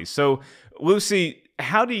comedies. So, Lucy,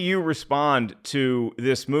 how do you respond to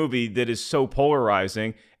this movie that is so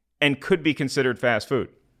polarizing and could be considered fast food?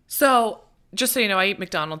 So, just so you know, I eat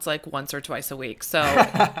McDonald's like once or twice a week. So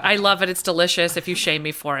I love it. It's delicious. If you shame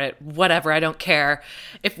me for it, whatever, I don't care.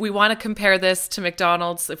 If we want to compare this to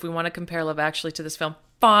McDonald's, if we want to compare Love Actually to this film,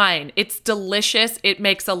 fine. It's delicious. It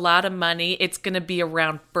makes a lot of money. It's going to be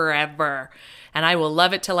around forever. And I will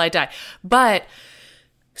love it till I die. But,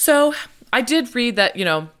 so I did read that, you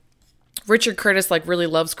know, Richard Curtis like really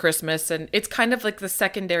loves Christmas, and it's kind of like the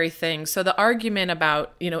secondary thing. So the argument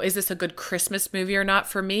about, you know, is this a good Christmas movie or not?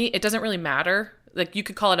 For me, it doesn't really matter. Like, you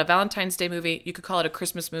could call it a Valentine's Day movie. You could call it a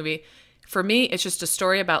Christmas movie. For me, it's just a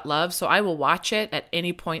story about love. So I will watch it at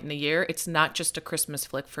any point in the year. It's not just a Christmas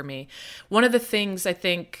flick for me. One of the things I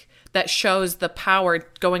think that shows the power,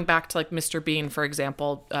 going back to like Mr. Bean, for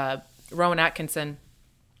example, Rowan Atkinson,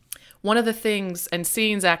 one of the things and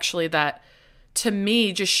scenes actually that to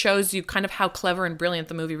me just shows you kind of how clever and brilliant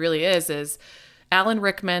the movie really is Alan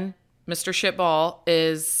Rickman, Mr. Shitball,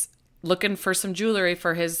 is looking for some jewelry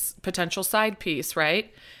for his potential side piece,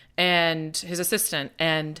 right? And his assistant.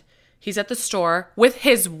 And he's at the store with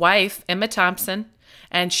his wife, Emma Thompson,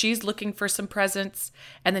 and she's looking for some presents.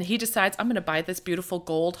 And then he decides, I'm going to buy this beautiful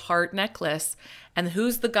gold heart necklace. And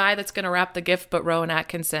who's the guy that's going to wrap the gift but Rowan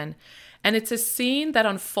Atkinson? And it's a scene that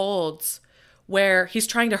unfolds where he's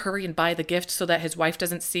trying to hurry and buy the gift so that his wife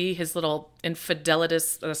doesn't see his little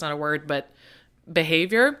infidelitous, that's not a word, but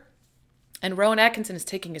behavior. And Rowan Atkinson is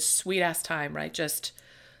taking his sweet ass time, right? Just,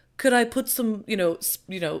 could I put some,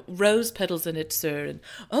 rose petals in it, sir?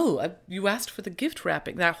 And, you asked for the gift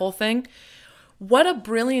wrapping, that whole thing. What a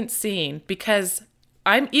brilliant scene, because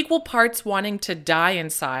I'm equal parts wanting to die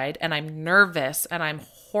inside, and I'm nervous and I'm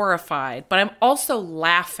horrified, but I'm also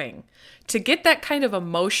laughing. To get that kind of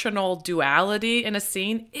emotional duality in a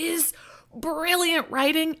scene is brilliant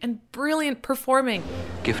writing and brilliant performing.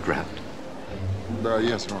 Gift wrapped.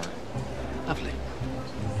 Yes, all right. Lovely.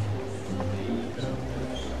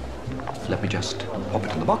 Let me just pop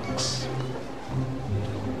it in the box.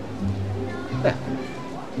 There.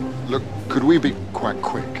 Look, could we be quite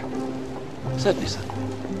quick? Certainly, sir.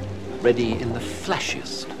 Ready in the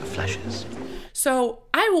flashiest of flashes. So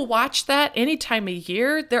I will watch that any time of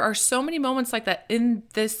year. There are so many moments like that in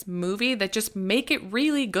this movie that just make it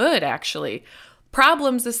really good, actually.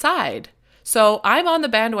 Problems aside. So I'm on the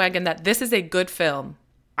bandwagon that this is a good film.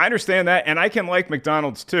 I understand that, and I can like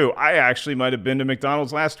McDonald's too. I actually might have been to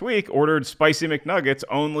McDonald's last week, ordered spicy McNuggets,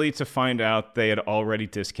 only to find out they had already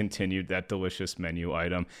discontinued that delicious menu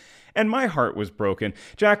item. And my heart was broken.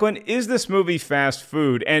 Jacqueline, is this movie fast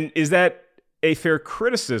food? And is that a fair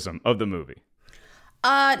criticism of the movie?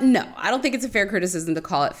 No, I don't think it's a fair criticism to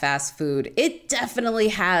call it fast food. It definitely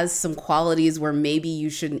has some qualities where maybe you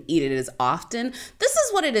shouldn't eat it as often. This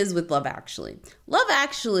is what it is with Love Actually. Love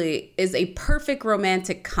Actually is a perfect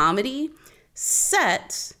romantic comedy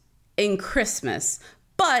set in Christmas.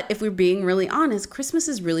 But if we're being really honest, Christmas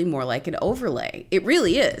is really more like an overlay. It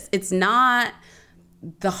really is. It's not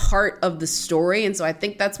the heart of the story. And so I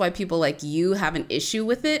think that's why people like you have an issue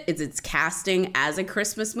with it, is its casting as a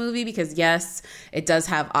Christmas movie, because yes, it does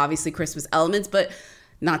have obviously Christmas elements, but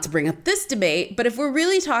not to bring up this debate, but if we're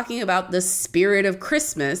really talking about the spirit of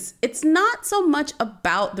Christmas, it's not so much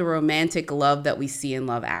about the romantic love that we see in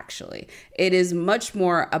Love Actually. It is much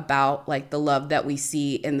more about like the love that we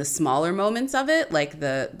see in the smaller moments of it, like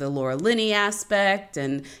the Laura Linney aspect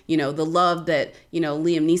and, the love that,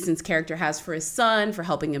 Liam Neeson's character has for his son, for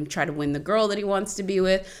helping him try to win the girl that he wants to be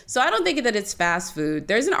with. So I don't think that it's fast food.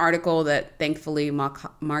 There's an article that thankfully Mark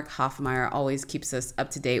Hoffmeyer always keeps us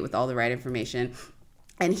up to date with all the right information.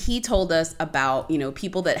 And he told us about,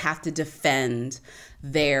 people that have to defend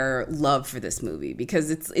their love for this movie,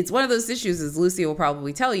 because it's one of those issues, as Lucy will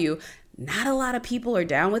probably tell you, not a lot of people are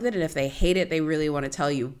down with it. And if they hate it, they really want to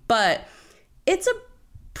tell you. But it's a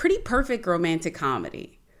pretty perfect romantic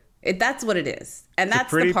comedy. That's what it is. And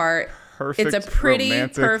that's the part. It's a pretty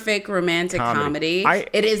perfect romantic comedy.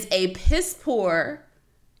 It is a piss poor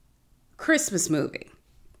Christmas movie.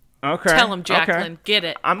 Okay. Tell him, Jacqueline. Okay. Get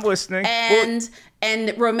it. I'm listening.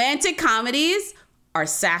 And romantic comedies are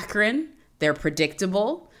saccharine. They're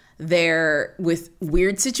predictable. They're with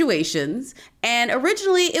weird situations. And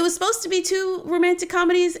originally, it was supposed to be 2 romantic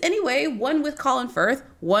comedies anyway, one with Colin Firth,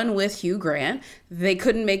 one with Hugh Grant. They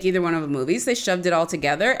couldn't make either one of the movies. They shoved it all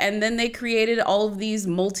together, and then they created all of these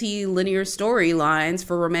multi-linear storylines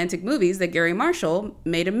for romantic movies that Gary Marshall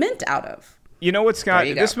made a mint out of. You know what, Scott?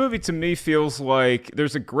 This go. movie to me feels like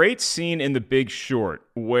there's a great scene in The Big Short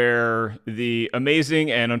where the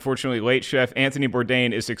amazing and unfortunately late chef Anthony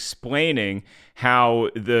Bourdain is explaining how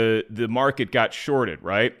the market got shorted,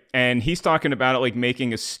 right? And he's talking about it like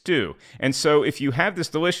making a stew. And so if you have this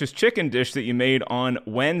delicious chicken dish that you made on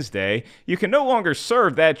Wednesday, you can no longer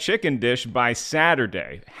serve that chicken dish by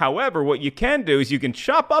Saturday. However, what you can do is you can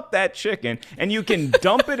chop up that chicken and you can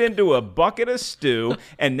dump it into a bucket of stew,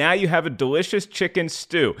 and now you have a delicious chicken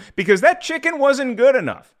stew. Because that chicken wasn't good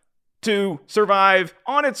enough to survive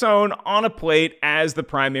on its own on a plate as the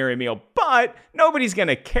primary meal. But nobody's going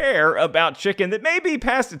to care about chicken that may be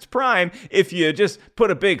past its prime if you just put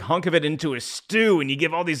a big hunk of it into a stew and you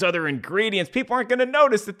give all these other ingredients. People aren't going to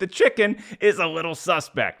notice that the chicken is a little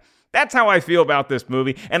suspect. That's how I feel about this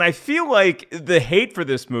movie, and I feel like the hate for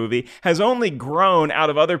this movie has only grown out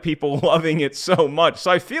of other people loving it so much. So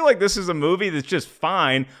I feel like this is a movie that's just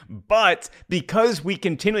fine, but because we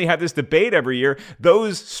continually have this debate every year,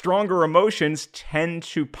 those stronger emotions tend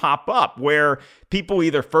to pop up, where people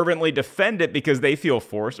either fervently defend it because they feel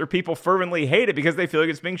forced, or people fervently hate it because they feel like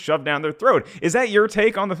it's being shoved down their throat. Is that your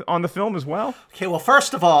take on the film as well? Okay, well,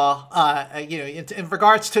 first of all, in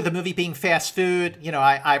regards to the movie being fast food,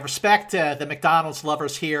 I respect the McDonald's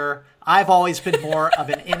lovers here. I've always been more of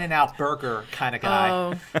an In-N-Out burger kind of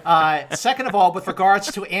guy. Second of all, with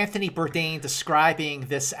regards to Anthony Bourdain describing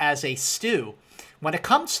this as a stew, when it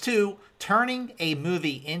comes to turning a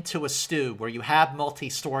movie into a stew where you have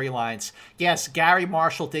multi-storylines, yes, Gary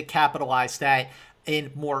Marshall did capitalize that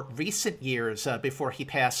in more recent years before he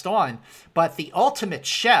passed on. But the ultimate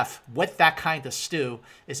chef with that kind of stew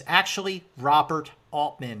is actually Robert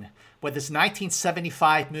Altman. With his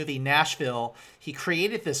 1975 movie Nashville, he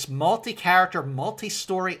created this multi-character,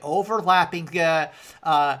 multi-story, overlapping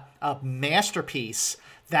masterpiece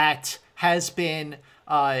that has been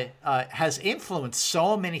has influenced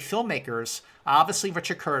so many filmmakers. Obviously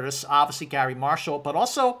Richard Curtis, obviously Gary Marshall, but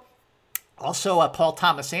also Paul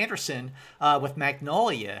Thomas Anderson with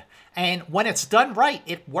Magnolia. And when it's done right,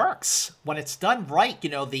 it works. When it's done right,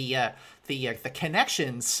 the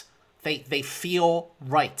connections they feel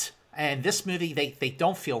right. And this movie, they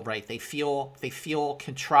don't feel right. They feel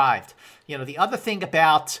contrived. The other thing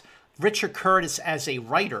about Richard Curtis as a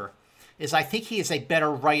writer is I think he is a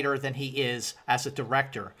better writer than he is as a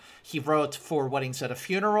director. He wrote For Weddings at a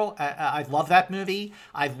Funeral. I love that movie.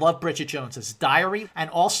 I love Bridget Jones's Diary.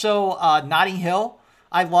 And also Notting Hill,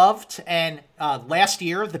 I loved. And last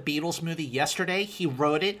year, the Beatles movie Yesterday, he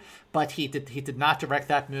wrote it, but he did not direct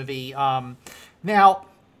that movie. Now,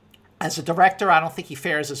 as a director, I don't think he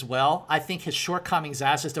fares as well. I think his shortcomings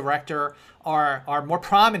as a director are more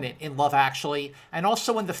prominent in Love Actually, and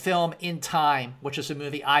also in the film In Time, which is a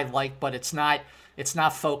movie I like, but it's not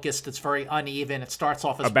focused. It's very uneven. It starts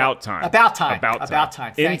off as About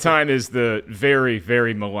Time. In Time is the very,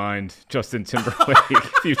 very maligned Justin Timberlake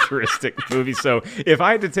futuristic movie. So if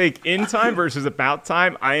I had to take In Time versus About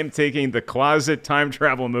Time, I am taking the closet time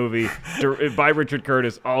travel movie by Richard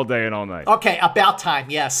Curtis all day and all night. Okay, About Time,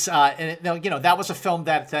 yes. And that was a film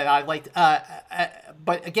that I liked.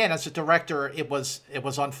 But again, as a director, it was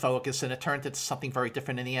unfocused, and it turned into something very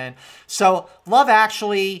different in the end. So Love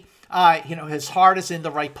Actually, his heart is in the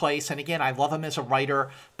right place, and again, I love him as a writer.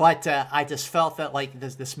 But I just felt that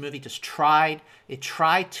this movie just tried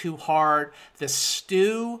too hard. The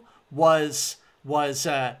stew was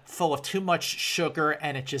full of too much sugar,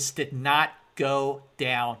 and it just did not go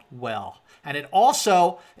down well. And it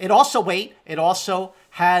also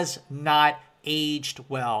has not aged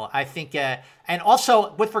well, I think. And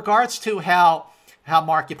also with regards to how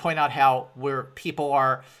Mark, you point out how where people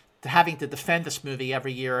are having to defend this movie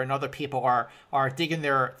every year, and other people are digging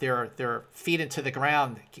their feet into the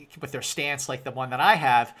ground with their stance like the one that I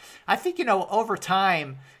have. I think, over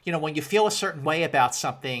time, when you feel a certain way about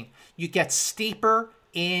something, you get steeper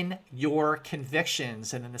in your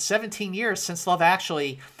convictions. And in the 17 years since Love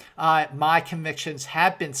Actually, my convictions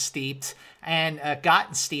have been steeped and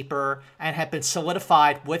gotten steeper and have been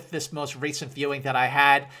solidified with this most recent viewing that I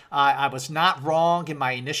had. I was not wrong in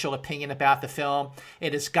my initial opinion about the film.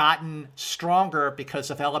 It has gotten stronger because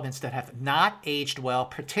of elements that have not aged well,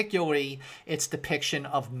 particularly its depiction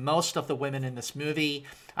of most of the women in this movie.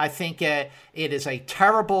 I think it is a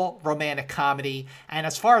terrible romantic comedy. And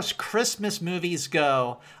as far as Christmas movies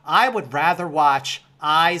go, I would rather watch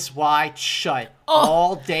Eyes Wide Shut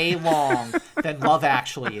all day long than Love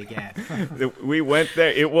Actually again. We went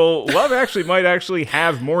there. Love Actually might actually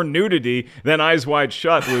have more nudity than Eyes Wide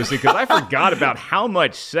Shut, Lucy, because I forgot about how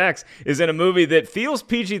much sex is in a movie that feels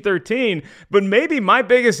PG-13. But maybe my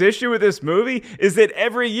biggest issue with this movie is that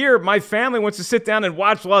every year my family wants to sit down and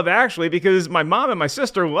watch Love Actually because my mom and my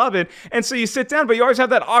sister love it. And so you sit down, but you always have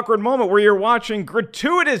that awkward moment where you're watching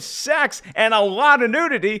gratuitous sex and a lot of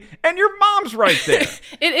nudity, and your mom's right there.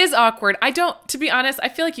 It is awkward. To be honest, I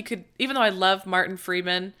feel like you could, even though I love Martin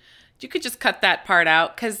Freeman, you could just cut that part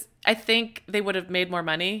out because I think they would have made more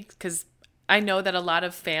money, because I know that a lot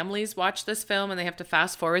of families watch this film and they have to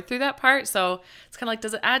fast forward through that part. So it's kind of like,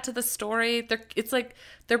 does it add to the story? It's like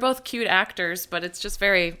they're both cute actors, but it's just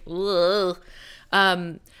very ugh.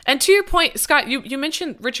 And to your point, Scott, you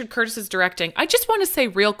mentioned Richard Curtis's directing. I just want to say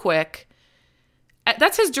real quick,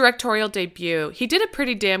 that's his directorial debut. He did a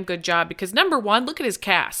pretty damn good job because, number one, look at his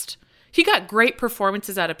cast. He got great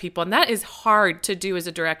performances out of people, and that is hard to do as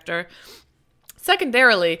a director.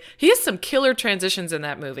 Secondarily, he has some killer transitions in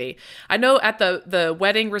that movie. I know at the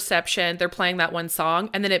wedding reception, they're playing that one song,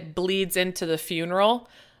 and then it bleeds into the funeral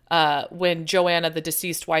when Joanna, the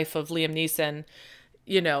deceased wife of Liam Neeson,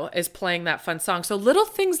 is playing that fun song. So little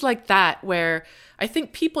things like that where I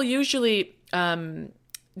think people usually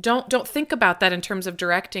don't think about that in terms of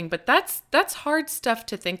directing, but that's hard stuff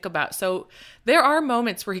to think about. So there are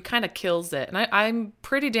moments where he kind of kills it, and I'm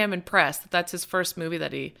pretty damn impressed that that's his first movie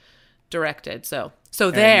that he directed. So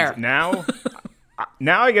there. Now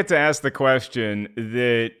I get to ask the question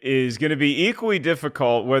that is going to be equally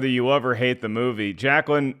difficult whether you love or hate the movie.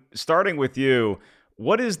 Jacqueline, starting with you,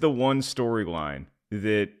 what is the one storyline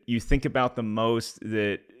that you think about the most,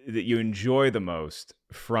 that you enjoy the most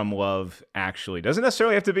from Love Actually? Doesn't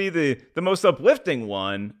necessarily have to be the most uplifting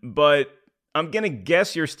one, but I'm going to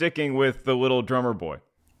guess you're sticking with the little drummer boy.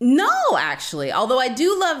 No, actually. Although I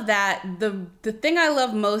do love that. The thing I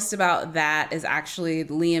love most about that is actually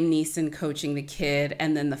Liam Neeson coaching the kid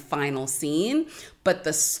and then the final scene. But the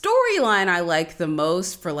storyline I like the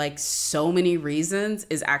most for like so many reasons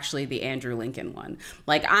is actually the Andrew Lincoln one.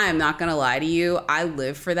 Like, I am not going to lie to you. I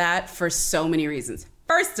live for that for so many reasons.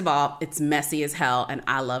 First of all, it's messy as hell and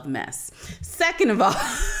I love mess. Second of all,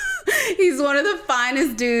 he's one of the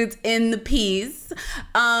finest dudes in the piece.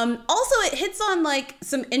 Also, it hits on like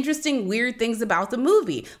some interesting, weird things about the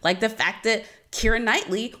movie. Like the fact that Keira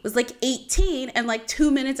Knightley was like 18 and like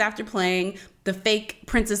 2 minutes after playing the fake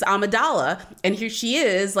Princess Amidala. And here she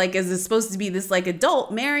is, like, is supposed to be this like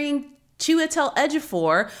adult marrying Chiwetel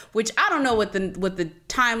Ejiofor, which I don't know what the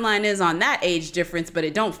timeline is on that age difference, but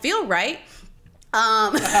it don't feel right.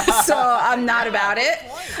 So I'm not about it.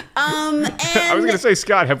 And I was going to say,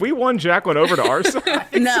 Scott, have we won Jacqueline over to our side?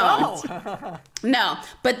 No.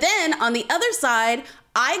 But then on the other side,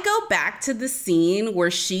 I go back to the scene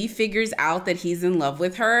where she figures out that he's in love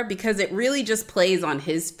with her, because it really just plays on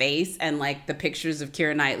his face and like the pictures of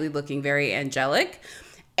Keira Knightley looking very angelic.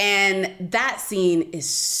 And that scene is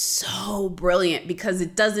so brilliant because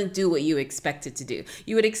it doesn't do what you expect it to do.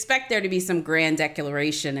 You would expect there to be some grand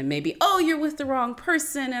declaration and maybe, oh, you're with the wrong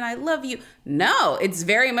person and I love you. No, it's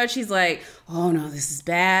very much he's like, oh no, this is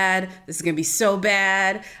bad. This is going to be so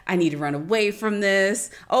bad. I need to run away from this.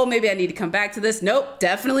 Oh, maybe I need to come back to this. Nope,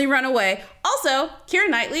 definitely run away. Also, Keira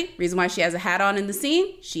Knightley, reason why she has a hat on in the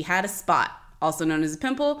scene, she had a spot, also known as a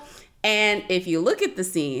pimple. And if you look at the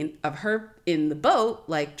scene of her in the boat,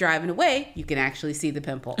 like driving away, you can actually see the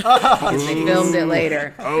pimple. Because they filmed it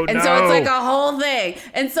later. So it's like a whole thing.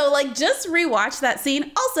 And so like just rewatch that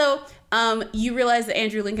scene. Also, you realize that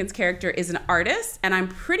Andrew Lincoln's character is an artist. And I'm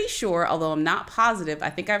pretty sure, although I'm not positive, I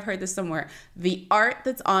think I've heard this somewhere, the art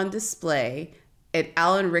that's on display at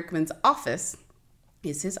Alan Rickman's office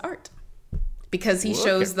is his art. Because he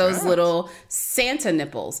shows those little Santa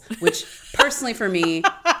nipples, which personally for me,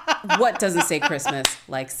 what doesn't say Christmas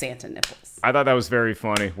like Santa nipples? I thought that was very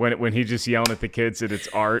funny when he just yelling at the kids that it's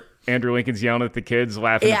art. Andrew Lincoln's yelling at the kids,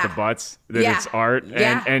 laughing at the butts that it's art.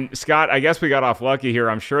 And Scott, I guess we got off lucky here.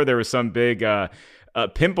 I'm sure there was some big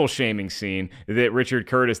pimple shaming scene that Richard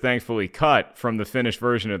Curtis thankfully cut from the finished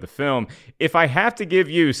version of the film. If I have to give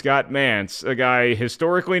you, Scott Mantz, a guy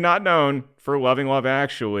historically not known for loving Love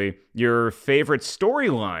Actually, your favorite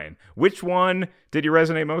storyline, which one did you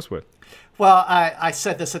resonate most with? Well, I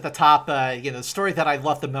said this at the top. The story that I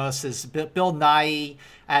love the most is Bill Nighy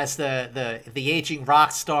as the aging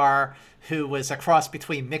rock star who was a cross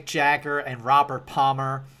between Mick Jagger and Robert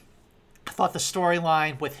Palmer. I thought the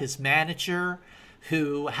storyline with his manager,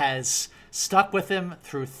 who has stuck with him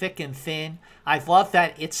through thick and thin. I love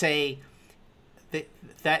that it's a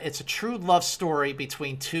true love story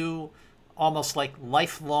between two almost like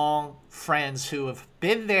lifelong friends who have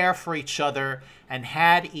been there for each other and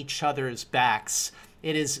had each other's backs.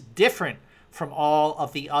 It is different from all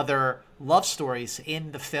of the other love stories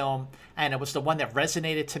in the film, and it was the one that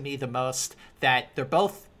resonated to me the most, that they're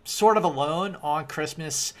both sort of alone on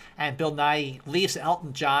Christmas, and Bill Nighy leaves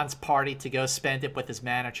Elton John's party to go spend it with his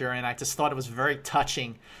manager, and I just thought it was very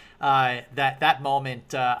touching. That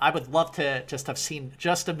moment, I would love to just have seen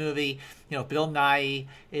just a movie. You know, Bill Nighy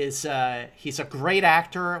is he's a great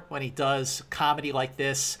actor when he does comedy like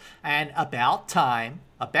this, and about time,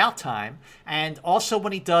 and also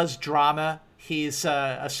when he does drama, he's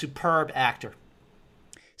a superb actor.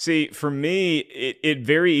 See, for me, it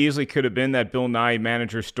very easily could have been that Bill Nighy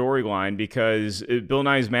manager storyline, because Bill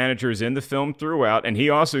Nighy's manager is in the film throughout, and he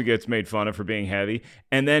also gets made fun of for being heavy.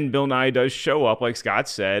 And then Bill Nighy does show up, like Scott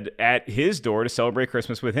said, at his door to celebrate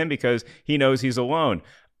Christmas with him because he knows he's alone.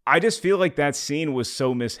 I just feel like that scene was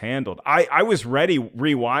so mishandled. I was ready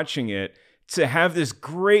rewatching it to have this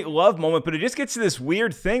great love moment, but it just gets to this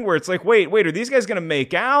weird thing where it's like, wait, are these guys going to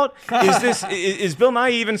make out? Is Bill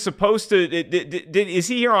Nighy even supposed to, is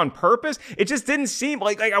he here on purpose? It just didn't seem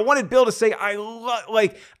like I wanted Bill to say, I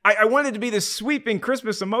wanted it to be this sweeping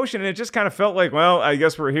Christmas emotion, and it just kind of felt like, well, I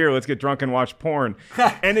guess we're here, let's get drunk and watch porn.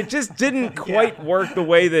 And it just didn't quite work the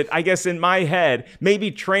way that, I guess in my head,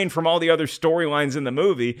 maybe trained from all the other storylines in the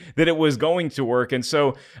movie, that it was going to work. And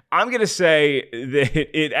so I'm going to say that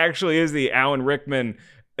it actually is the Alan Rickman,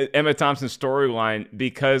 Emma Thompson storyline,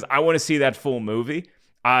 because I want to see that full movie.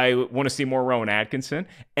 I want to see more Rowan Atkinson.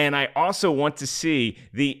 And I also want to see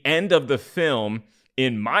the end of the film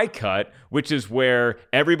in my cut, which is where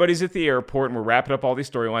everybody's at the airport and we're wrapping up all these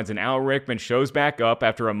storylines, and Alan Rickman shows back up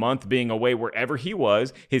after a month being away wherever he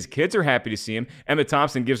was. His kids are happy to see him. Emma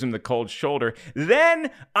Thompson gives him the cold shoulder. Then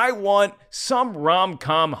I want some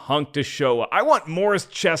rom-com hunk to show up. I want Morris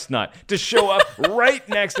Chestnut to show up right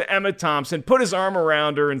next to Emma Thompson, put his arm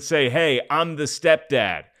around her and say, hey, I'm the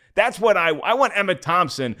stepdad. That's what I want Emma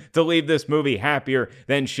Thompson to leave this movie happier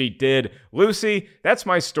than she did. Lucy, that's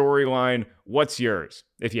my storyline. What's yours,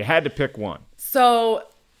 if you had to pick one? So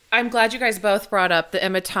I'm glad you guys both brought up the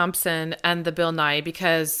Emma Thompson and the Bill Nighy,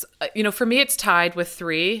 because, for me, it's tied with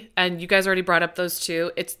 3, and you guys already brought up those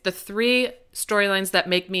 2. It's the 3 storylines that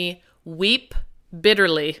make me weep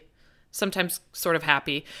bitterly, sometimes sort of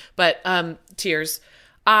happy, but tears.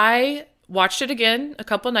 I watched it again a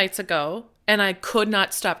couple nights ago, and I could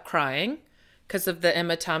not stop crying because of the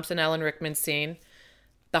Emma Thompson, Alan Rickman scene,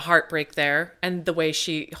 the heartbreak there, and the way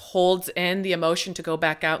she holds in the emotion to go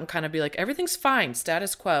back out and kind of be like, everything's fine,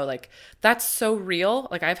 status quo. Like, that's so real.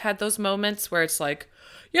 Like, I've had those moments where it's like,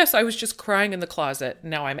 yes, I was just crying in the closet.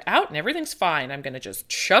 Now I'm out and everything's fine. I'm going to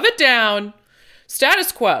just shove it down.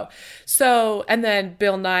 Status quo. So, and then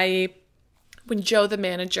Bill Nighy, when Joe, the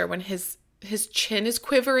manager, when his chin is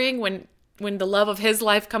quivering, when the love of his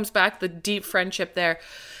life comes back, the deep friendship there.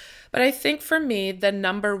 But I think for me, the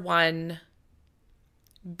number one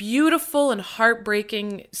beautiful and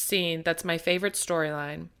heartbreaking scene that's my favorite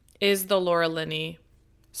storyline is the Laura Linney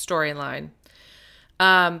storyline.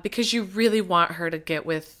 Because you really want her to get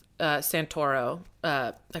with Santoro.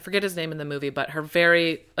 I forget his name in the movie, but her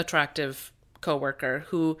very attractive coworker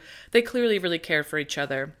who they clearly really cared for each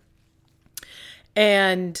other.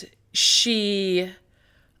 And she...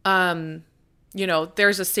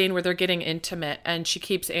 there's a scene where they're getting intimate and she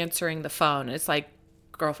keeps answering the phone. It's like,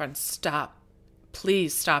 girlfriend, stop.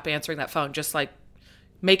 Please stop answering that phone. Just like,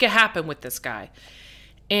 make it happen with this guy.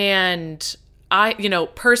 And I,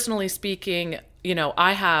 personally speaking,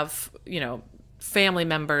 I have, family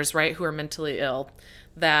members, right, who are mentally ill,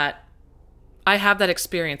 that I have that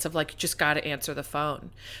experience of like, you just got to answer the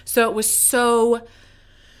phone. So it was so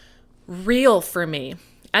real for me.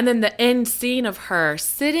 And then the end scene of her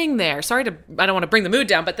sitting there, I don't want to bring the mood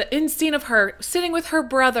down, but the end scene of her sitting with her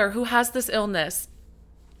brother who has this illness,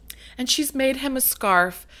 and she's made him a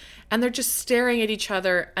scarf, and they're just staring at each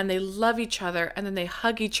other, and they love each other, and then they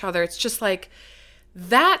hug each other. It's just like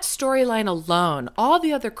that storyline alone, all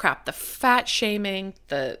the other crap, the fat shaming,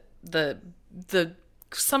 the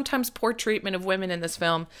sometimes poor treatment of women in this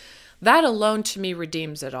film, that alone to me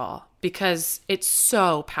redeems it all, because it's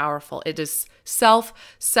so powerful. It is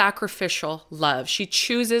self-sacrificial love. She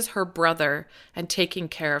chooses her brother and taking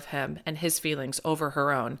care of him and his feelings over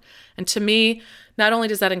her own. And to me, not only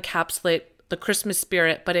does that encapsulate the Christmas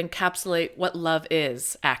spirit, but encapsulate what love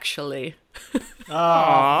is, actually.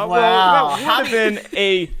 Wow. Well, that would have been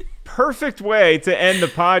a perfect way to end the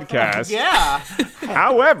podcast. Yeah.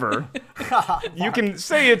 However, you can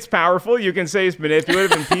say it's powerful, you can say it's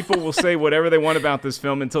manipulative, and people will say whatever they want about this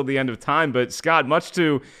film until the end of time. But Scott, much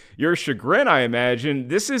to your chagrin, I imagine,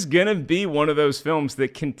 this is going to be one of those films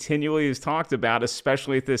that continually is talked about,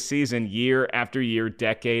 especially this season, year after year,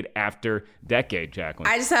 decade after decade, Jacqueline.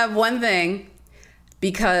 I just have one thing.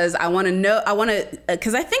 Because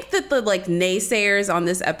because I think that the naysayers on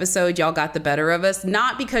this episode, y'all got the better of us.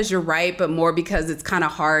 Not because you're right, but more because it's kind of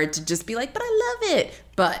hard to just be like, but I love it.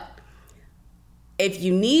 But if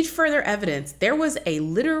you need further evidence, there was a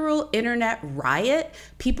literal internet riot.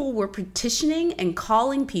 People were petitioning and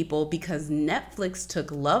calling people because Netflix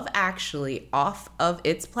took Love Actually off of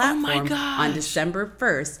its platform on December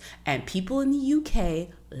 1st. And people in the UK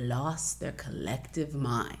lost their collective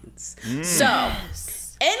minds. So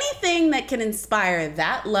anything that can inspire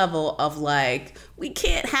that level of we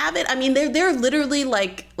can't have it. I mean, they're literally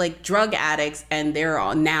like drug addicts, and they're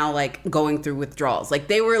all now going through withdrawals.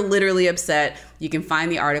 They were literally upset. You can find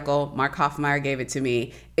the article. Mark Hoffmeyer gave it to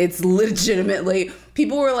me. It's legitimately,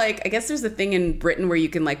 people were I guess there's a thing in Britain where you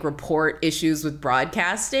can report issues with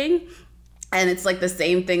broadcasting. And it's the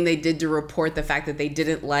same thing they did to report the fact that they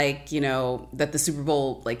didn't that the Super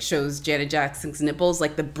Bowl shows Janet Jackson's nipples,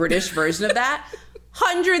 the British version of that.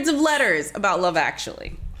 Hundreds of letters about Love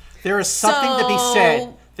Actually. There is something to be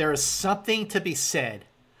said. There is something to be said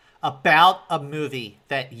about a movie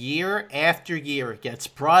that year after year gets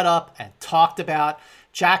brought up and talked about.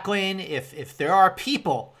 Jacqueline, if there are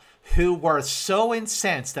people who were so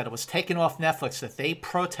incensed that it was taken off Netflix that they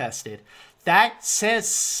protested, that says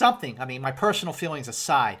something. I mean, my personal feelings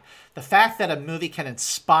aside, the fact that a movie can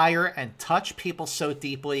inspire and touch people so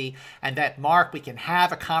deeply, and that, Mark, we can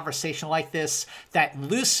have a conversation like this, that,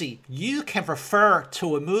 Lucy, you can refer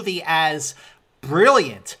to a movie as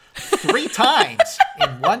brilliant 3 times in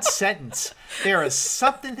one sentence. There is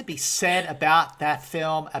something to be said about that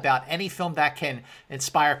film, about any film that can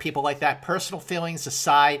inspire people like that. Personal feelings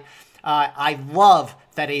aside, I love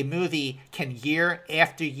that a movie can year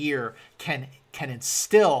after year can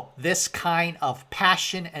instill this kind of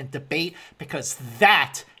passion and debate, because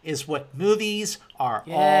that is what movies are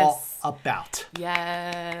all about.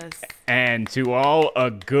 Yes. And to all, a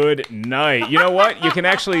good night. You know what? You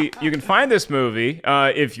can find this movie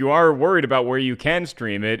if you are worried about where you can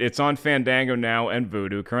stream it. It's on Fandango now and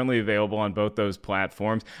Vudu, currently available on both those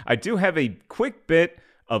platforms. I do have a quick bit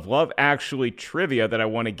of Love Actually trivia that I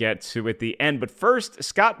want to get to at the end. But first,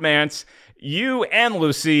 Scott Mantz, you and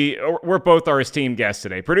Lucy were both our esteemed guests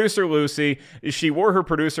today. Producer Lucy, she wore her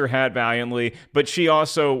producer hat valiantly, but she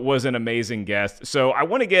also was an amazing guest. So I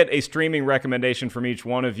want to get a streaming recommendation from each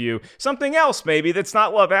one of you. Something else maybe that's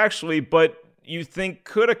not Love Actually, but you think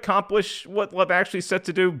could accomplish what Love Actually set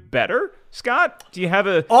to do better? Scott, do you have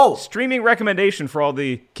a streaming recommendation for all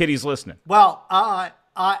the kiddies listening? Well, I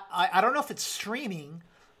don't know if it's streaming,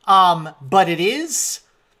 but it is,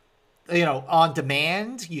 on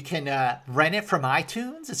demand. You can rent it from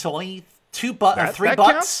iTunes. It's only $3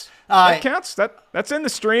 bucks. That counts. That's in the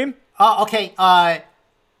stream. Okay.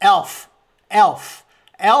 Elf.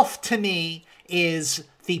 Elf to me is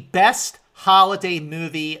the best holiday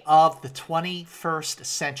movie of the 21st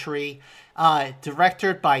century.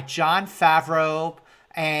 Directed by Jon Favreau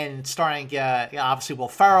and starring obviously Will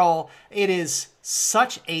Ferrell. It is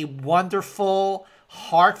such a wonderful,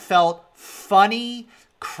 heartfelt, funny,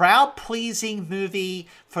 crowd-pleasing movie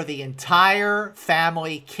for the entire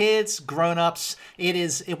family, kids, grown-ups.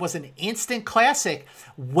 It was an instant classic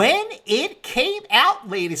when it came out,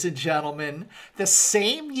 ladies and gentlemen, the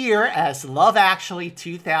same year as Love Actually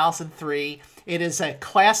 2003. It is a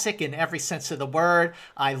classic in every sense of the word.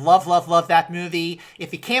 I love that movie.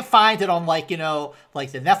 If you can't find it on like the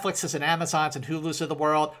Netflixes and Amazons and Hulus of the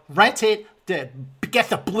world, rent it. Get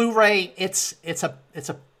the Blu-ray. It's a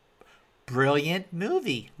brilliant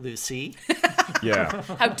movie, Lucy. Yeah.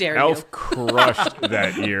 How dare you? Elf crushed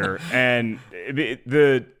that year. And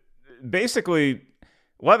basically,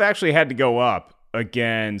 Love Actually had to go up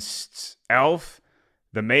against Elf,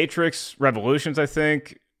 The Matrix, Revolutions, I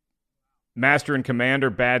think, Master and Commander,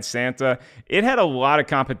 Bad Santa. It had a lot of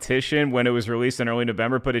competition when it was released in early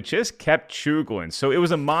November, but it just kept chugling. So it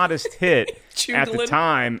was a modest hit at the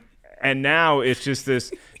time. And now it's just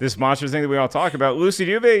this monster thing that we all talk about. Lucy,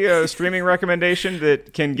 do you have a streaming recommendation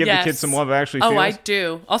that can give the kids some Love Actually feels? Oh, I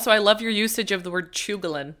do. Also, I love your usage of the word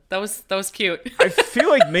chugulin. That was cute. I feel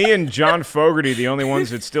like me and John Fogerty the only ones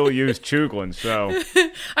that still use chugulin, so.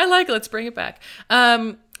 I like it. Let's bring it back.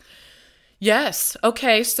 Yes.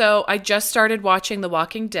 Okay, so I just started watching The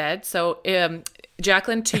Walking Dead. So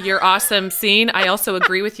Jacqueline, to your awesome scene, I also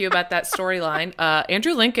agree with you about that storyline.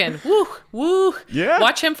 Andrew Lincoln, woo. Yeah.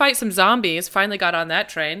 Watch him fight some zombies. Finally got on that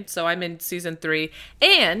train, so I'm in season 3.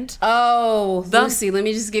 And Lucy, let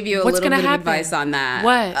me just give you a little bit of advice on that.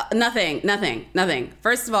 What? Nothing.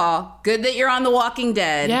 First of all, good that you're on The Walking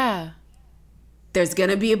Dead. Yeah. There's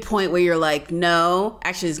gonna be a point where you're like, no.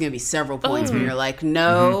 Actually, there's gonna be several points where you're like,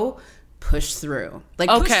 no. Push through.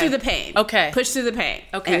 Push through the pain. Okay. Push through the pain.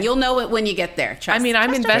 Okay. And you'll know it when you get there. Trust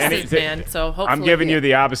I'm invested, us. man. So hopefully. I'm giving you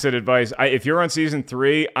the opposite advice. If you're on season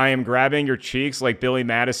 3, I am grabbing your cheeks like Billy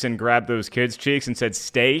Madison grabbed those kids' cheeks and said,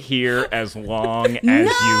 stay here as long as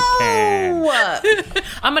you can.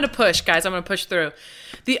 I'm going to push, guys. I'm going to push through.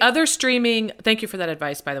 The other streaming, thank you for that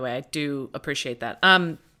advice, by the way. I do appreciate that.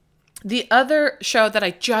 The other show that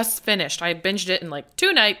I just finished, I binged it in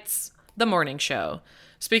 2 nights, The Morning Show.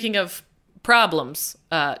 Speaking of problems,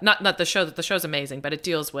 not the show, that the show's amazing, but it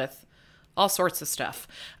deals with all sorts of stuff.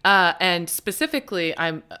 And specifically,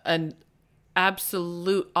 I'm an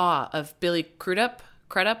absolute awe of Billy Crudup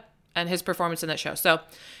and his performance in that show. So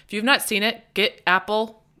if you've not seen it, get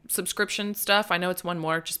Apple subscription stuff. I know it's one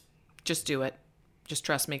more. Just do it. Just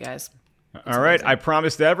trust me, guys. All right, I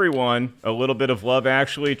promised everyone a little bit of Love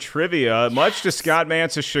Actually trivia. Much to Scott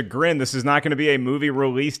Mantz's chagrin, this is not going to be a movie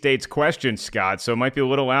release dates question, Scott, so it might be a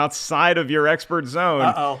little outside of your expert zone.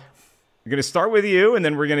 Uh-oh. I'm going to start with you, and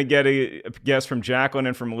then we're going to get a guess from Jacqueline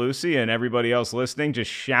and from Lucy, and everybody else listening. Just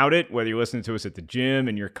shout it, whether you're listening to us at the gym,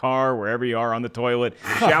 in your car, wherever you are on the toilet.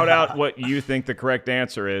 Shout out what you think the correct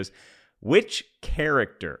answer is. Which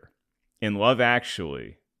character in Love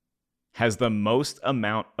Actually has the most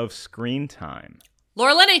amount of screen time?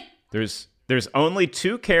 Laura Linney. There's only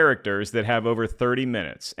 2 characters that have over 30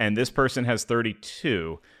 minutes, and this person has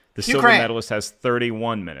 32. The silver medalist has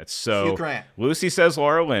 31 minutes. So Hugh Grant. Lucy says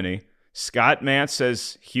Laura Linney. Scott Mantz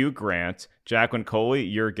says Hugh Grant. Jacqueline Coley,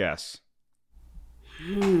 your guess.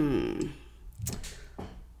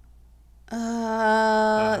 This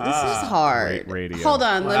is hard. Radio. Hold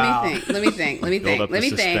on, let me think. Build up the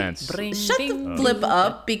suspense. Shut the flip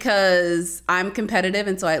up, because I'm competitive,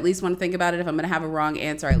 and so I at least want to think about it. If I'm going to have a wrong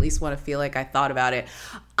answer, I at least want to feel like I thought about it.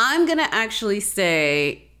 I'm going to actually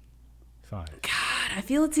say 5. God, I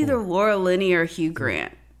feel it's either Laura Linney or Hugh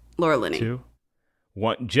Grant. Laura Linney. 2.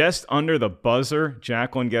 1. Just under the buzzer,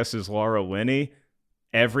 Jacqueline guesses Laura Linney.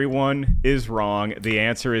 Everyone is wrong. The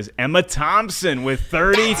answer is Emma Thompson with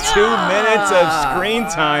 32 minutes of screen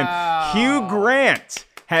time. Hugh Grant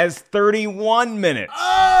has 31 minutes.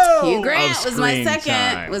 Hugh Grant was my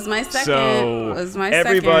second. So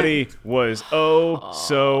everybody was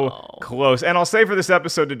so close. And I'll say for this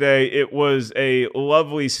episode today, it was a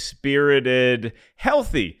lovely, spirited,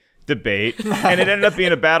 healthy debate, and it ended up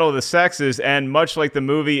being a battle of the sexes, and much like the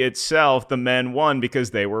movie itself, the men won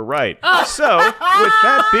because they were right. So, with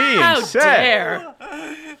that being said,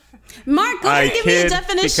 Mark, go ahead and give me a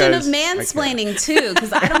definition of mansplaining too,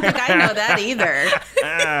 because I don't think I know that either.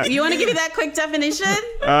 You want to give me that quick definition?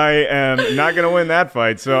 I am not going to win that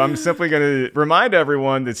fight, so I'm simply going to remind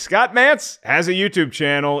everyone that Scott Mantz has a YouTube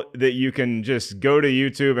channel that you can just go to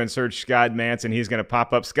YouTube and search Scott Mantz, and he's going to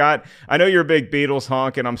pop up. Scott, I know you're a big Beatles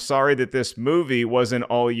honk, and I'm sorry that this movie wasn't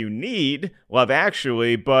all you need, Love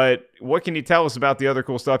Actually, but what can you tell us about the other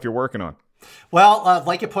cool stuff you're working on? Well,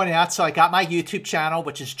 like you pointed out, so I got my YouTube channel,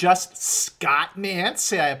 which is just Scott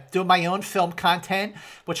Mantz. I do my own film content,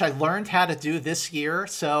 which I learned how to do this year.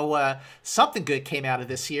 So something good came out of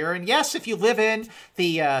this year. And yes, if you live in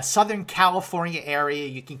the Southern California area,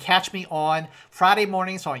 you can catch me on Friday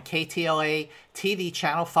mornings on KTLA TV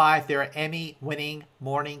Channel 5. They're Emmy-winning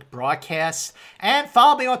morning broadcasts. And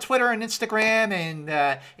follow me on Twitter and Instagram. And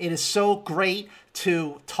it is so great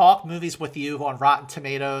to talk movies with you on Rotten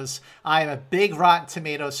Tomatoes. I am a big Rotten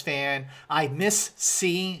Tomatoes fan. I miss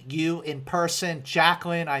seeing you in person.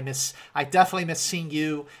 Jacqueline, I definitely miss seeing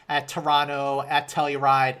you at Toronto, at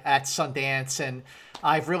Telluride, at Sundance, and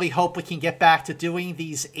I really hope we can get back to doing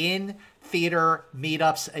these in-theater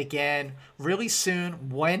meetups again really soon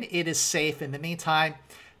when it is safe. In the meantime,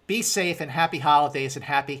 be safe and happy holidays and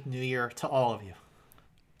Happy New Year to all of you.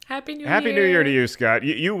 Happy New Year. Happy New Year to you, Scott.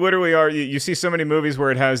 You literally are, you see so many movies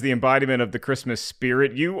where it has the embodiment of the Christmas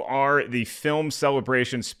spirit. You are the film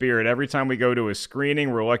celebration spirit. Every time we go to a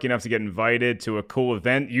screening, we're lucky enough to get invited to a cool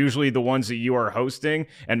event, usually the ones that you are hosting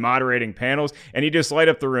and moderating panels, and you just light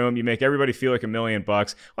up the room. You make everybody feel like $1 million.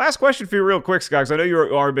 Last question for you real quick, Scott, because I know you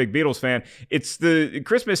are a big Beatles fan. It's the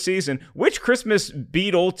Christmas season. Which Christmas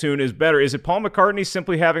Beatle tune is better? Is it Paul McCartney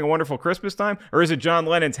simply having a wonderful Christmas time, or is it John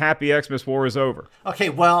Lennon's Happy Xmas War is Over? Okay,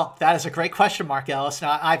 well, Well, that is a great question, Mark Ellis.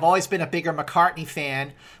 Now, I've always been a bigger McCartney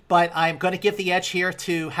fan, but I'm going to give the edge here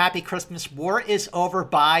to Happy Christmas, War Is Over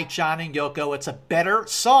by John and Yoko. It's a better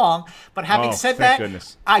song, but having said that,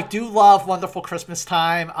 goodness. I do love Wonderful Christmas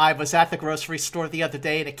Time. I was at the grocery store the other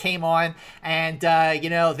day and it came on, and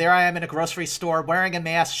there I am in a grocery store wearing a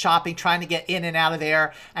mask, shopping, trying to get in and out of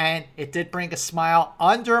there, and it did bring a smile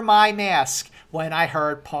under my mask when I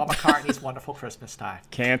heard Paul McCartney's Wonderful Christmas Time.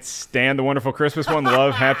 Can't stand the Wonderful Christmas one.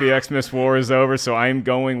 Love Happy Xmas War Is Over, so I'm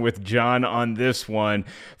going with John on this one.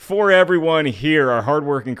 For everyone here, our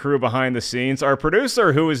hardworking crew behind the scenes, our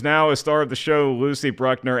producer, who is now a star of the show, Lucy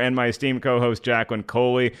Bruckner, and my esteemed co-host, Jacqueline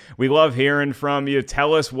Coley. We love hearing from you.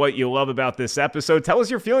 Tell us what you love about this episode. Tell us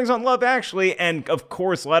your feelings on Love Actually, and of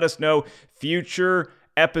course, let us know future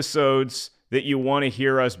episodes that you want to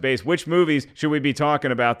hear us base. Which movies should we be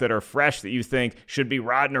talking about that are fresh that you think should be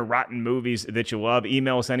rotten or rotten movies that you love?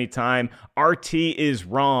 Email us anytime.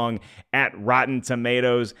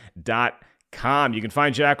 rtiswrong@rottentomatoes.com. You can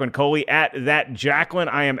find Jacqueline Coley at that Jacqueline.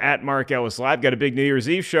 I am at Mark Ellis Live. Got a big New Year's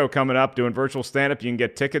Eve show coming up, doing virtual stand-up you can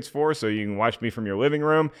get tickets for, so you can watch me from your living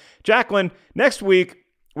room. Jacqueline, next week,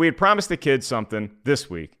 we had promised the kids something this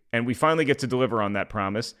week, and we finally get to deliver on that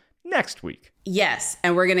promise next week. Yes,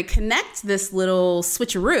 and we're going to connect this little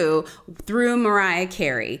switcheroo through Mariah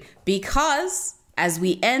Carey, because as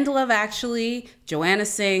we end Love Actually, Joanna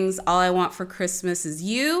sings All I Want for Christmas Is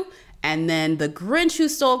You, and then The Grinch Who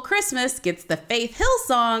Stole Christmas gets the Faith Hill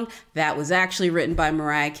song that was actually written by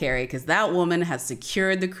Mariah Carey, because that woman has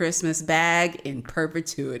secured the Christmas bag in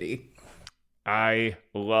perpetuity. I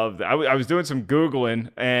love that. I was doing some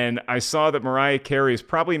Googling, and I saw that Mariah Carey has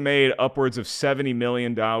probably made upwards of $70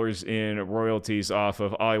 million in royalties off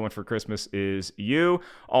of All I Want for Christmas Is You.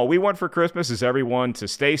 All we want for Christmas is everyone to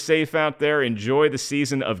stay safe out there, enjoy the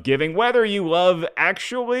season of giving. Whether you love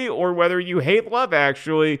Actually or whether you hate Love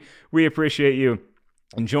Actually, we appreciate you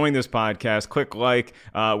enjoying this podcast. Click like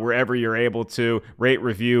wherever you're able to. Rate,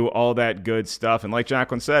 review, all that good stuff. And like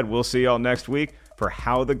Jacqueline said, we'll see y'all next week for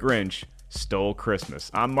How the Grinch Stole Christmas.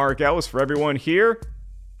 I'm Mark Ellis. For everyone here,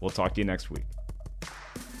 we'll talk to you next week.